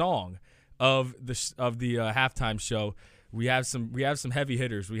first song of the halftime show. We have some heavy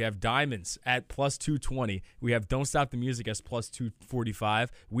hitters. We have Diamonds at plus 220. We have Don't Stop the Music as plus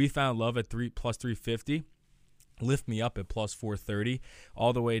 245. We Found Love at plus 350. Lift Me Up at plus 430,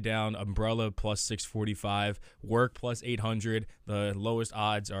 all the way down Umbrella plus 645, Work plus 800. The lowest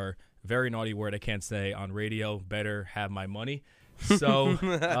odds are very naughty word I can't say on radio. Better Have My Money. So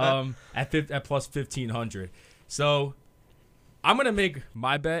at plus 1500. So I'm gonna make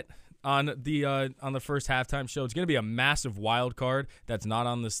my bet on the first halftime show. It's gonna be a massive wild card that's not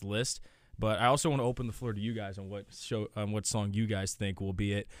on this list. But I also want to open the floor to you guys on what song you guys think will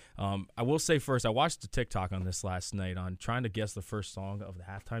be it. I will say first, I watched a TikTok on this last night on trying to guess the first song of the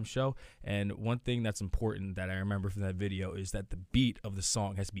halftime show. And one thing that's important that I remember from that video is that the beat of the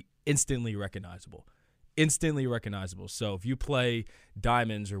song has to be instantly recognizable. Instantly recognizable. So if you play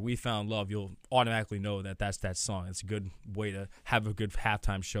Diamonds or We Found Love, you'll automatically know that that's that song. It's a good way to have a good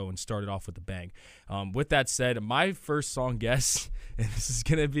halftime show and start it off with a bang. With that said, my first song guess, and this is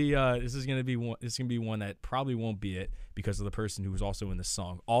gonna be one that probably won't be it because of the person who was also in the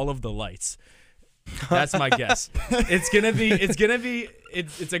song. All of the Lights. That's my guess. It's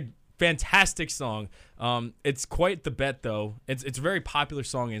a fantastic song. It's quite the bet though. It's a very popular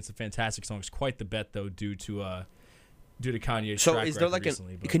song and it's a fantastic song. It's quite the bet though due to Kanye's So track is there record like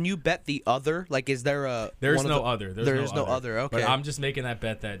recently, can you bet the other? Like is there a There's no other. There is no other. Okay. But I'm just making that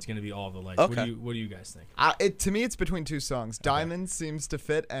bet that it's going to be All of the Lights. Okay. What do you guys think? To me, it's between two songs. Diamonds seems to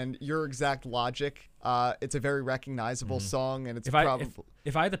fit, and your exact logic. It's a very recognizable song, and it's If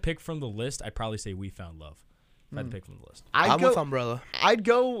I had to pick from the list, I'd probably say We Found Love. If I had to pick from the list. I'm with Umbrella. I'd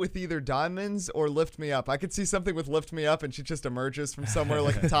go with either Diamonds or Lift Me Up. I could see something with Lift Me Up and she just emerges from somewhere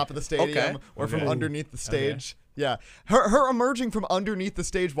like the top of the stadium or from underneath the stage. Yeah. Her emerging from underneath the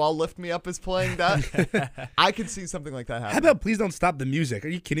stage while Lift Me Up is playing that. I could see something like that happen. How about Please Don't Stop the Music? Are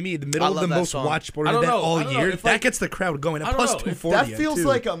you kidding me? In the middle of the most watched sporting event all year? That gets the crowd going. At plus 240. That feels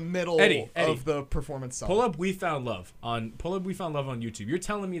like a middle Eddie, of the performance song. Pull up We Found Love on YouTube. You're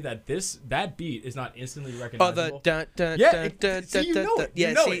telling me that that beat is not instantly recognizable? Oh, the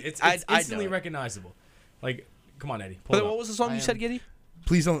It's instantly recognizable. Like, come on, Eddie. What was the song you said, Giddy?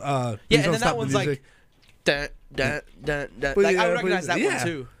 Please don't. Yeah, please and don't then stop that one's the music. like, like I recognize that one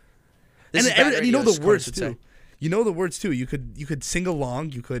too. And you know the words too. You know the words too. You could sing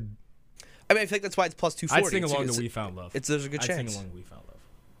along. You could. I mean, I think that's why it's plus 240. I'd sing along to We Found Love. There's a good chance. I'd sing along to We Found Love.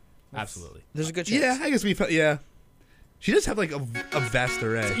 Absolutely. There's a good chance. Yeah, I guess we found. Yeah. She does have like a vast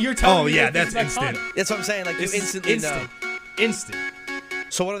array. You're telling me that that's that's instant. That's what I'm saying. Like you instantly know. Instant.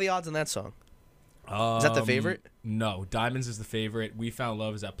 So what are the odds on that song? Is that the favorite? No, Diamonds is the favorite. We Found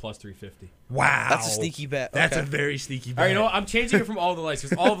Love is at plus 350. Wow, that's a sneaky bet. That's a very sneaky bet. All right, you know what? I'm changing it from All the Lights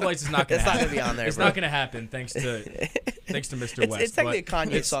because All of the Lights is not going to happen. It's not going to be on there. It's not going to happen thanks to Thanks to Mr. West. It's technically a but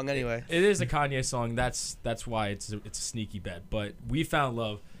Kanye song anyway. It is a Kanye song. That's why it's a sneaky bet. But We Found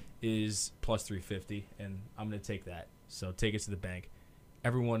Love is plus 350, and I'm going to take that. So take it to the bank.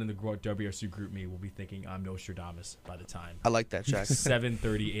 Everyone in the WRSU group me will be thinking I'm Nostradamus by the time I like that, Jack.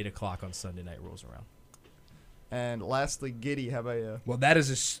 7:30, 8 o'clock on Sunday night rolls around. And lastly, Giddy, how about you? Well, that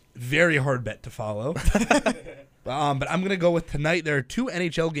is a very hard bet to follow. But I'm going to go with tonight. There are 2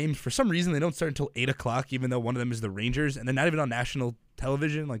 NHL games. For some reason, they don't start until 8 o'clock, even though one of them is the Rangers. And they're not even on national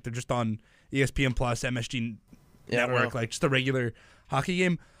television. Like, they're just on ESPN+, MSG Network, like just a regular hockey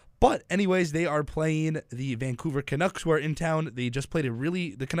game. But anyways, they are playing the Vancouver Canucks, who are in town. The Canucks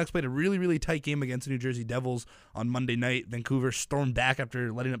played a really, really tight game against the New Jersey Devils on Monday night. Vancouver stormed back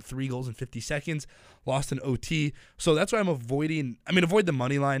after letting up 3 goals in 50 seconds, lost in OT. So that's why I'm avoid the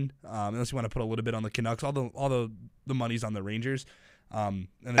money line, unless you want to put a little bit on the Canucks. All the money's on the Rangers. And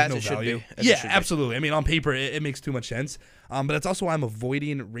there's As no it should value. be. As it Yeah, should be. absolutely. I mean, on paper, it makes too much sense. But that's also why I'm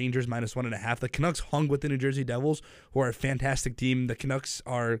avoiding Rangers minus 1.5. The Canucks hung with the New Jersey Devils, who are a fantastic team. The Canucks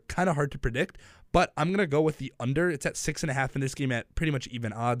are kind of hard to predict, but I'm going to go with the under. It's at 6.5 in this game at pretty much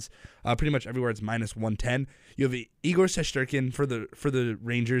even odds. Pretty much everywhere it's minus 110. You have Igor Shesterkin for the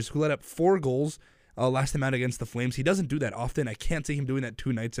Rangers, who let up 4 goals last time out against the Flames. He doesn't do that often. I can't see him doing that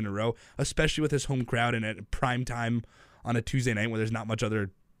 2 nights in a row, especially with his home crowd and at prime time on a Tuesday night where there's not much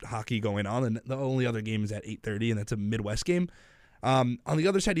other hockey going on, and the only other game is at 8:30, and that's a Midwest game. On the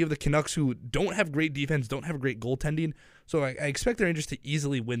other side, you have the Canucks, who don't have great defense, don't have great goaltending, so I expect the Rangers to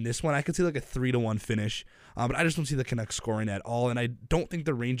easily win this one. I could see like a 3-1 finish, but I just don't see the Canucks scoring at all, and I don't think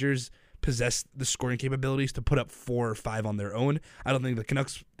the Rangers possess the scoring capabilities to put up 4 or 5 on their own. I don't think the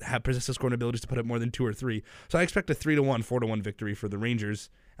Canucks possess the scoring abilities to put up more than 2 or 3, so I expect a 3-1, 4-1 victory for the Rangers,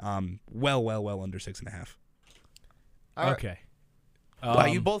 well under 6.5. Okay. Wow,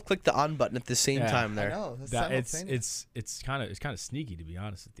 you both clicked the on button at the same time I there. know. That's It's kind of sneaky, to be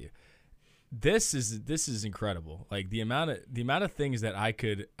honest with you. This is incredible. Like the amount of things that I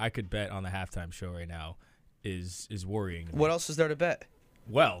could bet on the halftime show right now is worrying. What else is there to bet?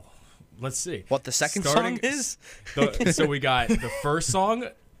 Well, let's see. What the second song is? So we got the first song,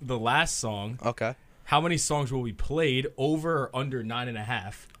 the last song. Okay. How many songs will be played? Over or under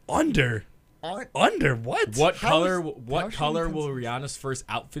 9.5? Under what? What color how will Rihanna's first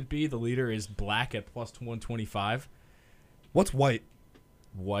outfit be? The leader is black at plus 125. What's white?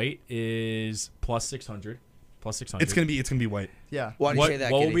 White is plus 600. It's gonna be white. Yeah. Why do you say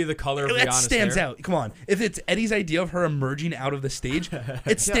that, What will Giddy? be the color of That Rihanna's stands hair? out. Come on. If it's Eddie's idea of her emerging out of the stage,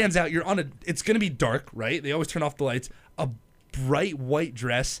 it stands out. It's gonna be dark, right? They always turn off the lights. A bright white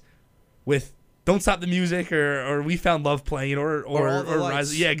dress with Don't Stop the Music or We Found Love playing or All the lights.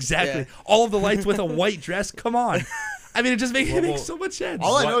 Rise. Yeah, exactly. Yeah. All of the lights with a white dress. Come on. I mean, it makes so much sense.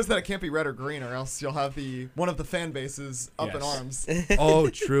 All I know is that it can't be red or green, or else you'll have one of the fan bases up in Yes. arms. Oh,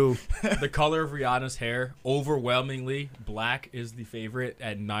 true. The color of Rihanna's hair, overwhelmingly black is the favorite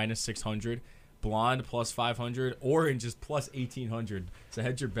at -600. Blonde plus 500. Orange is plus 1800. So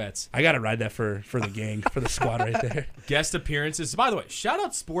hedge your bets. I gotta ride that for the gang, for the squad right there. Guest appearances. By the way, shout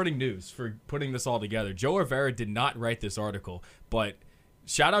out Sporting News for putting this all together. Joe Rivera did not write this article, but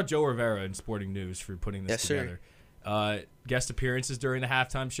shout out Joe Rivera and Sporting News for putting this Yes, sir. together. Guest appearances during the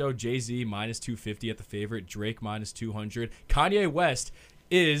halftime show. Jay-Z -250 at the favorite. Drake -200. Kanye West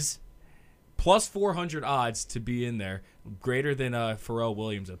is plus 400 odds to be in there. Greater than Pharrell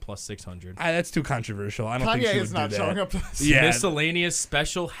Williams at plus 600. That's too controversial. I don't think Kanye she is would not do that. showing up to this. Yeah. Miscellaneous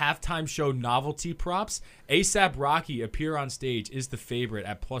special halftime show novelty props. ASAP Rocky appear on stage is the favorite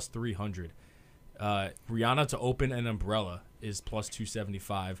at plus 300. Rihanna to open an umbrella is plus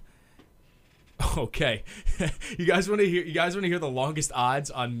 275. Okay, you guys want to hear the longest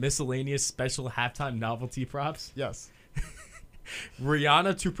odds on miscellaneous special halftime novelty props? Yes.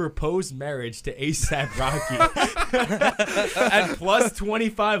 Rihanna to propose marriage to ASAP Rocky at plus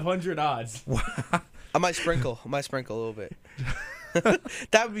 2,500 odds. I might sprinkle a little bit.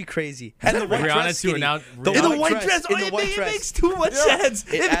 That would be crazy. And the white Rihanna dress, to Giddy. announce- The In the Rihanna- white dress, in the white it dress. makes too much sense.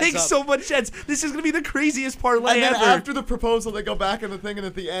 It It adds makes up. so much sense. This is gonna be the craziest parlay And then ever. after the proposal, they go back in the thing, and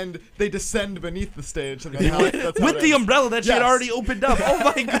at the end, they descend beneath the stage. And that's how with it the ends. umbrella that she had Yes. already opened up. Oh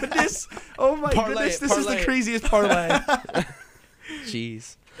my goodness. Oh my Parlay goodness. it, This is the parlay it. craziest parlay.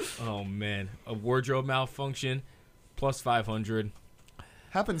 Jeez. Oh man, a wardrobe malfunction, plus 500.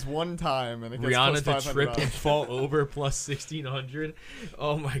 Happens one time, and it gets Rihanna plus to 500 trip and odds. fall over, plus 1,600.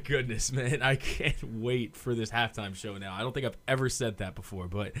 Oh my goodness, man! I can't wait for this halftime show now. I don't think I've ever said that before,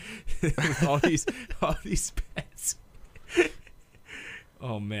 but with all these bets.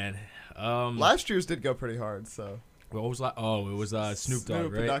 Oh man. Last year's did go pretty hard, so. What was it was Snoop Dogg,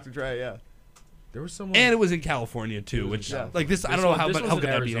 and right? Dr. Dre, yeah. There was someone. And it was in California too, which like this. I don't know how This could one's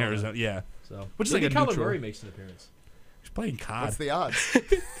that in be in Arizona. Arizona? Yeah, So which is like a Kyler neutral. Murray makes an appearance. He's playing COD. What's the odds?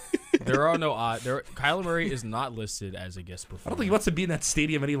 There are no odds. Kyler Murray is not listed as a guest I performer. don't think he wants to be in that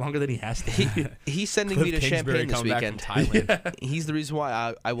stadium any longer than he has to. He's sending Cliff me to Kingsbury Champagne this coming back from weekend. Thailand. He's the reason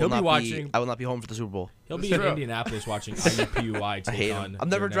why I will He'll be not watching- I will not be home for the Super Bowl. He'll be in Indianapolis watching IUPUI I take hate on. him. I'm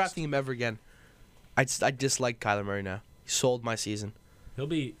never their next- drafting him ever again. I dislike Kyler Murray now. He sold my season.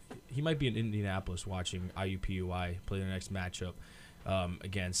 He might be in Indianapolis watching IUPUI play their next matchup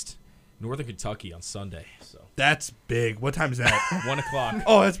against Northern Kentucky on Sunday. So That's big. What time is that? 1 o'clock.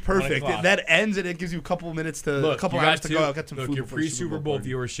 Oh, that's perfect. 1 o'clock. That ends and it gives you a couple minutes to Look, a couple you hours got to go out get some food Your before the pre-Super Bowl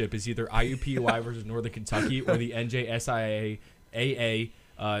party. viewership is either IUPUI versus Northern Kentucky or the NJSIA AA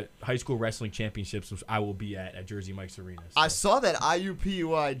High School Wrestling Championships, which I will be at Jersey Mike's Arena. So. I saw that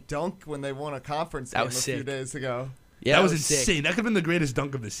IUPUI dunk when they won a conference That game a was few sick. days ago. Yeah, That was sick. insane. That could have been the greatest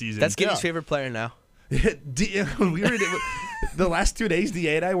dunk of the season. That's Giddy's Yeah. favorite player now. When we were the last 2 days,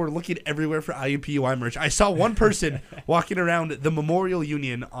 DA and I were looking everywhere for IUPUI merch. I saw one person walking around the Memorial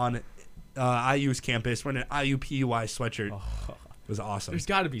Union on IU's campus wearing an IUPUI sweatshirt. It was awesome. There's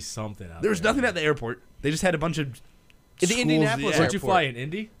got to be something out there. There was nothing at the airport. They just had a bunch of The schools, Indianapolis yeah. Where'd you airport. fly in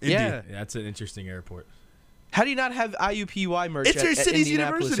Indy? Yeah. Yeah, that's an interesting airport. How do you not have IUPUI merch It's at, your at city's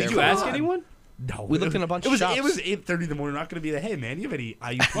Indianapolis university. Did you Airport? ask anyone? No, We looked in a bunch it of was, shops. It was 8:30 in the morning. We're not going to be like, hey man, you have any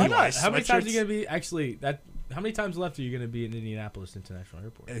IUPUI Why not? How many times are sweatshirts? you gonna be? Actually, how many times left are you gonna be in Indianapolis International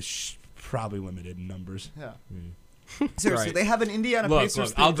Airport? It's probably limited in numbers. Yeah. Hmm. Seriously, Right. they have an Indiana Look, Pacers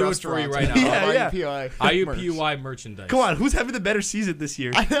look, I'll themed do it for you restaurant. right now. Yeah, yeah. IUPUI merch. IUPUI merchandise. Come on, who's having the better season this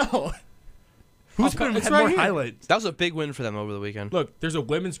year? I know. Who's It's had right more here. highlights? That was a big win for them over the weekend. Look, there's a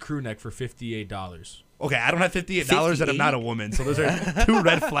women's crew neck for $58. Okay, I don't have $58 and I'm not a woman, so those are two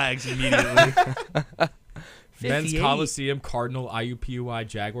red flags immediately. Men's 58. Coliseum, Cardinal, IUPUI,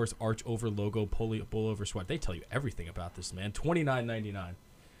 Jaguars, Arch over logo, pullover sweat. They tell you everything about this, man. $29.99.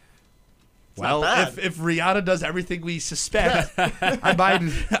 Well, not bad. if Rihanna does everything we suspect, I'm buying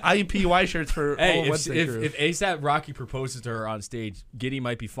IUPUI shirts for all Hey, Wednesday crew. if ASAP Rocky proposes to her on stage, Giddy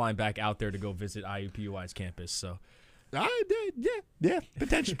might be flying back out there to go visit IUPUI's campus. So, Yeah,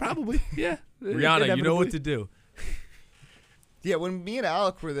 potentially, probably, yeah. Rihanna, you know what to do. Yeah, when me and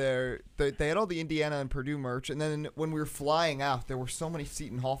Alec were there, they had all the Indiana and Purdue merch, and then when we were flying out, there were so many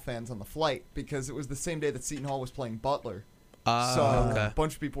Seton Hall fans on the flight because it was the same day that Seton Hall was playing Butler. So Okay. a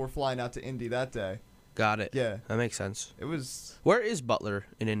bunch of people were flying out to Indy that day. Got it. Yeah. That makes sense. It was Where is Butler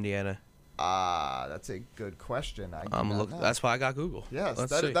in Indiana? that's a good question. I do not Look. know. That's why I got Google. Yes,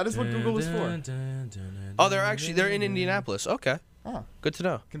 Let's see. that is what Google is for. Oh, they're in Indianapolis. Okay. Oh, Good to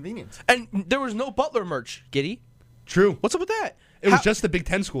know. convenient. And there was no Butler merch, Giddy. True. What's up with that? It was How- just the Big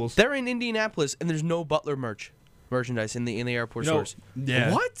Ten schools. They're in Indianapolis and there's no Butler merchandise in the airport You know, stores.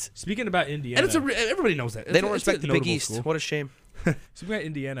 Yeah. What? Speaking about Indiana, And everybody knows that. They don't It's a respect the Big notable East. school. What a shame. speaking about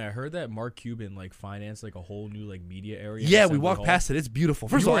Indiana, I heard that Mark Cuban financed a whole new media area. in Yeah, we Assembly walked Hall. past it. It's beautiful.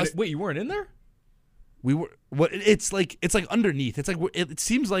 First You of all, weren't- wait, you weren't in there? we were. What? It's like underneath. It's like it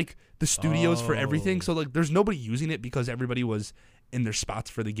seems like the studios for everything. So there's nobody using it because everybody was in their spots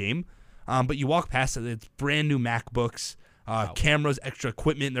for the game. But you walk past it. It's brand new MacBooks, cameras, extra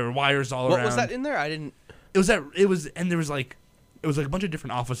equipment. There were wires all What around. was that in there? I didn't. It was and there was it was a bunch of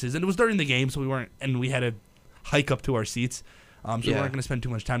different offices, and it was during the game, so we had to hike up to our seats, so we Yeah. weren't going to spend too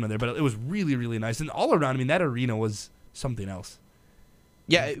much time in there. But it was really, really nice, and all around, I mean, that arena was something else.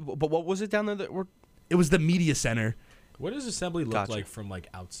 Yeah, but what was it down there that were? It was the media center, What does Assembly look Gotcha. like from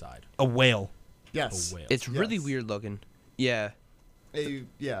outside? a whale. Yes. A whale. It's really Yes. weird looking. Yeah.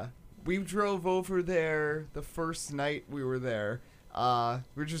 Yeah. We drove over there the first night we were there. We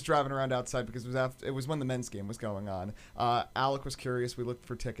were just driving around outside because it was when the men's game was going on. Alec was curious. We looked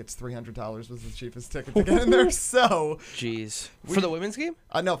for tickets. $300 was the cheapest ticket to get in there. So, Jeez. For the women's game?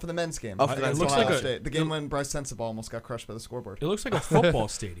 no, for the men's game. Oh, for the men's Against game. Ohio Looks like State. The game when Bryce Sensabaugh almost got crushed by the scoreboard. It looks like a football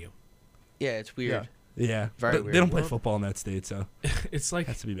stadium. Yeah, it's weird. Yeah, Very but weird. they don't play football in that state, so It's it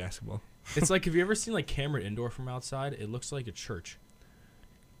has to be basketball. it's like, have you ever seen Cameron Indoor from outside? It looks like a church.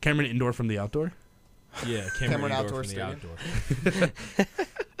 Cameron Indoor from the outdoor, Yeah, Cameron Indoor Outdoor from the Stadium. outdoor.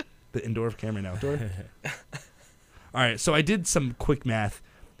 the indoor of Cameron Outdoor. All right, so I did some quick math,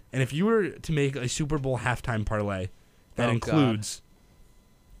 and if you were to make a Super Bowl halftime parlay, that Oh, includes.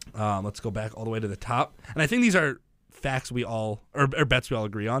 Let's go back all the way to the top, and I think these are facts we all or bets we all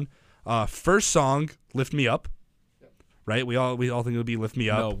agree on. First song, "Lift Me Up," right? We all think it would be "Lift Me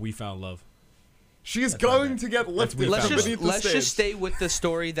Up." No, We Found Love. She is That's not going bad. to get lifted We Let's found beneath it. the let's stage. just stay with the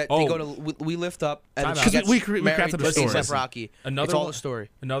story that Oh. they go to. We lift up and Time she out. gets We married crafted to a story. A$AP Rocky. Another It's all one- the story.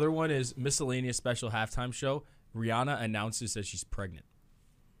 Another one is miscellaneous special halftime show. Rihanna announces that she's pregnant.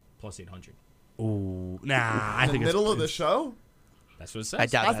 Plus 800. Ooh, nah. I In the think middle it's, of the show? That's what it says. I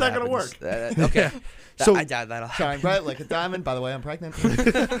doubt That's that not gonna happens. work. Okay. So- I doubt that'll happen. Shine bright like a diamond. By the way, I'm pregnant.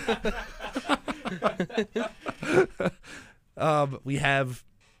 We have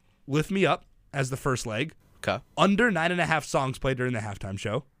Lift Me Up as the first leg. Okay. Under 9.5 songs played during the halftime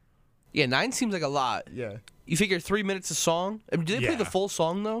show. Yeah, 9 seems like a lot. Yeah. You figure 3 minutes a song? I mean, do they play Yeah. the full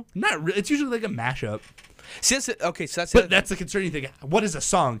song though? Not really. It's usually like a mashup. See, that's okay. So that's But that's the concerning thing. What is a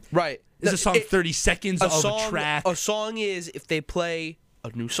song? right. Is a song 30 seconds of a track? A song is if they play a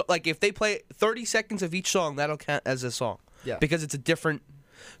new song. Like if they play 30 seconds of each song, that'll count as a song. Yeah. Because it's a different.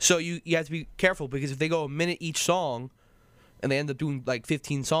 So you have to be careful because if they go a minute each song, and they end up doing like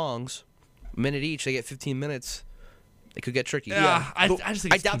 15 songs, a minute each, they get 15 minutes. It could get tricky. I just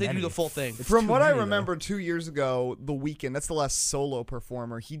think I it's doubt too they do many. the full thing. From too what I many, though. remember 2 years ago, The Weeknd, that's the last solo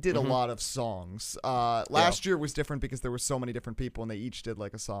performer, he did a lot of songs. Last year was different because there were so many different people and they each did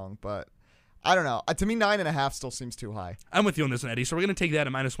like a song. But I don't know. To me, 9.5 still seems too high. I'm with you on this one, Eddie. So we're going to take that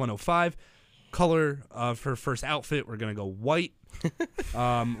at minus 105. Color of her first outfit, we're going to go white.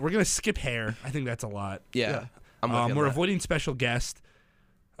 We're going to skip hair. I think that's a lot. Yeah. I'm with you on We're that. avoiding special guest.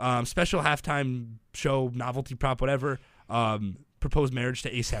 Special halftime show, novelty prop, whatever. Proposed marriage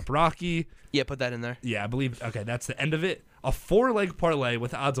to A$AP Rocky. Yeah, put that in there. Yeah, I believe. Okay, that's the end of it. A 4-leg parlay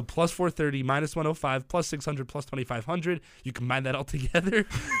with odds of plus 430, minus 105, plus 600, plus 2,500. You combine that all together.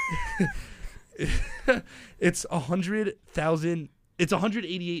 It's 100,000. It's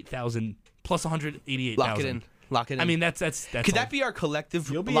 188,000 plus 188,000. Lock it in. I mean, that's. could all. that be our collective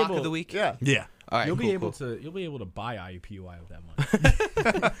You'll be lock able- of the week? Yeah. Yeah. All right. You'll be able cool. to buy IUPUI with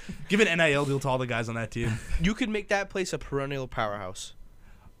that money. Give an NIL deal to all the guys on that team. You could make that place a perennial powerhouse.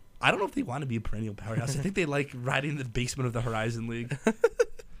 I don't know if they want to be a perennial powerhouse. I think they like riding the basement of the Horizon League,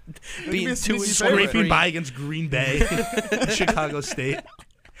 Being be a 2 sneaky and favorite. scraping by against Green Bay, Chicago State.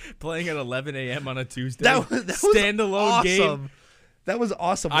 Playing at 11 a.m. on a Tuesday. That was standalone awesome. game. That was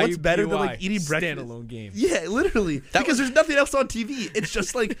awesome. What's better than like eating breakfast? Standalone game. Yeah, literally. Because was- there's nothing else on TV. It's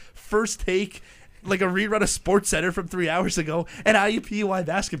just like First Take, like a rerun of Sports Center from 3 hours ago, and IUPUI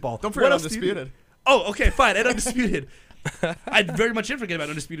basketball. Don't forget What else do you Undisputed. do? Oh, okay, fine. And Undisputed. I very much did forget about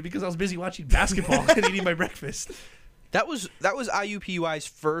Undisputed because I was busy watching basketball and eating my breakfast. That was IUPUI's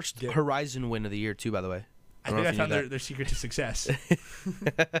first Horizon win of the year too. By the way, I don't think know I if you found knew that. their secret to success.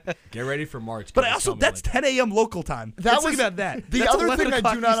 Get ready for March. But 'cause I it's also, coming that's like 10 a.m. local time. Let's think about that. The That's other 11 thing I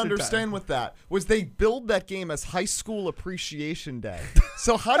o'clock do not Eastern understand time. with that was they billed that game as High School Appreciation Day.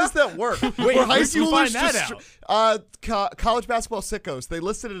 So how does that work? Wait, where'd you find that College Basketball Sickos. They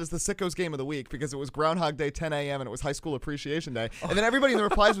listed it as the Sickos Game of the Week because it was Groundhog Day 10 a.m. and it was High School Appreciation Day. And then everybody in the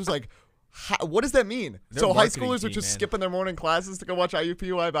replies was like, what does that mean? Their So high marketing schoolers are team, just man. skipping their morning classes to go watch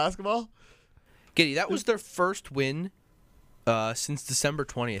IUPUI basketball? Giddy, that was their first win since December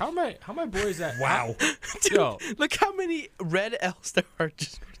 20th. How my boys at? Wow. Yo, Look how many red L's there are.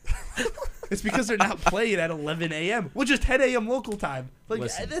 Just It's because they're not playing at 11 a.m., which is 10 a.m. local time. Like,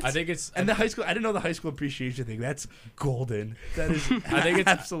 listen. that's- I think it's. And the high school, I didn't know the high school appreciation thing. That's golden. That is I think it's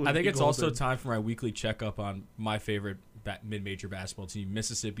absolutely I think it's also golden. time for my weekly checkup on my favorite mid-major basketball team,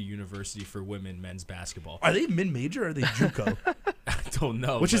 Mississippi University for women men's basketball. Are they mid-major or are they JUCO? I don't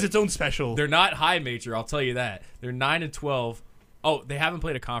know. Which is but its own special. They're not high major, I'll tell you that. They're 9-12. Oh, they haven't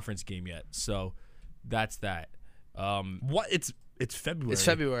played a conference game yet, so that's that. What? It's February. it's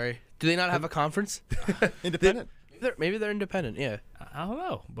February. Do they not have a conference? Independent? Maybe they're independent. Yeah. I don't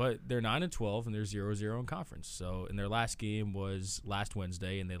know, but they're 9-12 and they're 0-0 in conference. So, and their last game was last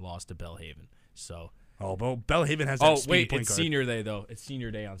Wednesday, and they lost to Belhaven. So, Oh, but Belhaven has that speedy point it's guard. senior day though. It's senior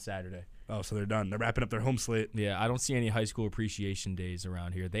day on Saturday. Oh, so they're done. They're wrapping up their home slate. Yeah, I don't see any high school appreciation days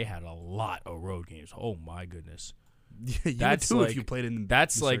around here. They had a lot of road games. Oh my goodness. You That's would too like if you played in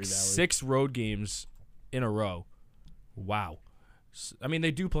That's Missouri like Valley. 6 road games in a row. Wow. I mean,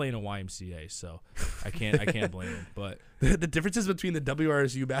 they do play in a YMCA, so I can't blame them. But The differences between the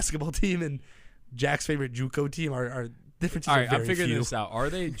WRSU basketball team and Jack's favorite JUCO team are differences. all are right, I'm very figuring few. this out.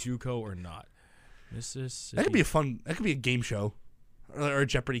 Are they JUCO or not? Mississippi. That could be a fun. That could be a game show, or a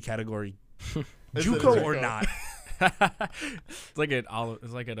Jeopardy category. Is it a JUCO or JUCO? not? It's like an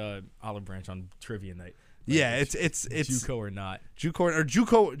olive branch on trivia night. Like, Yeah, it's JUCO or not.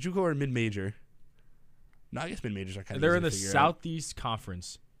 JUCO or mid major. No, I guess mid majors are kind of. They're in the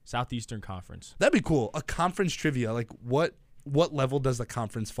Southeastern Conference. That'd be cool. A conference trivia. Like what level does the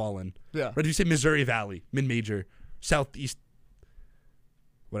conference fall in? Yeah. Or do you say Missouri Valley, mid major, Southeast,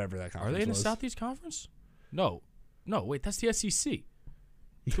 whatever that Are conference they in the was. Southeast Conference? No, wait, that's the SEC.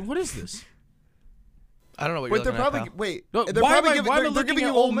 So what is this? I don't know what Wait, you're they're looking at, probably pal. wait. No, They're why am probably I- giving, why am I they're looking giving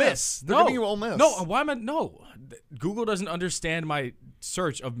at you Ole Miss. They're No. giving you Ole Miss. No, why am I? No, Google doesn't understand my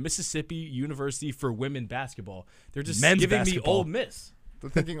search of Mississippi University for women basketball. They're just Men's giving basketball. me Ole Miss. They're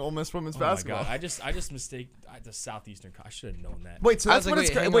thinking Ole Miss women's Oh basketball. my God! I just mistake the Southeastern. I should have known that. Wait, so I that's was what like,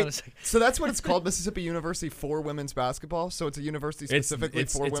 it's wait, hang wait, on a second. so that's what it's called, Mississippi University for women's basketball. So it's a university specifically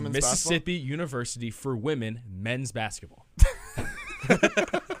for it's women's Mississippi University for women men's basketball.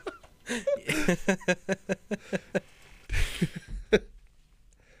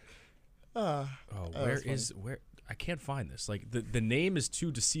 Where? I can't find this. Like the name is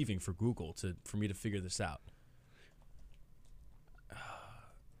too deceiving for Google for me to figure this out.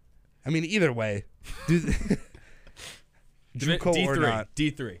 I mean, either way, JUCO D3, or not.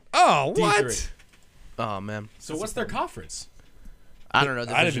 D3. Oh, what? D3. Oh man. So what's their conference? I don't know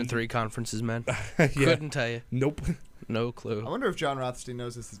I Division didn't- 3 conferences, man. Yeah. Couldn't tell you. Nope. No clue. I wonder if John Rothstein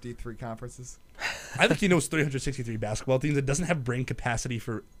knows this is D3 conferences. I think he knows 363 basketball teams and doesn't have brain capacity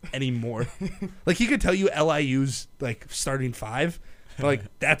for any more. Like, he could tell you LIU's, like, starting 5, but,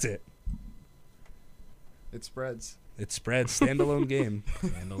 like, that's it. It spreads. It spreads. Standalone game.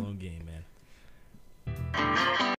 Standalone game, man.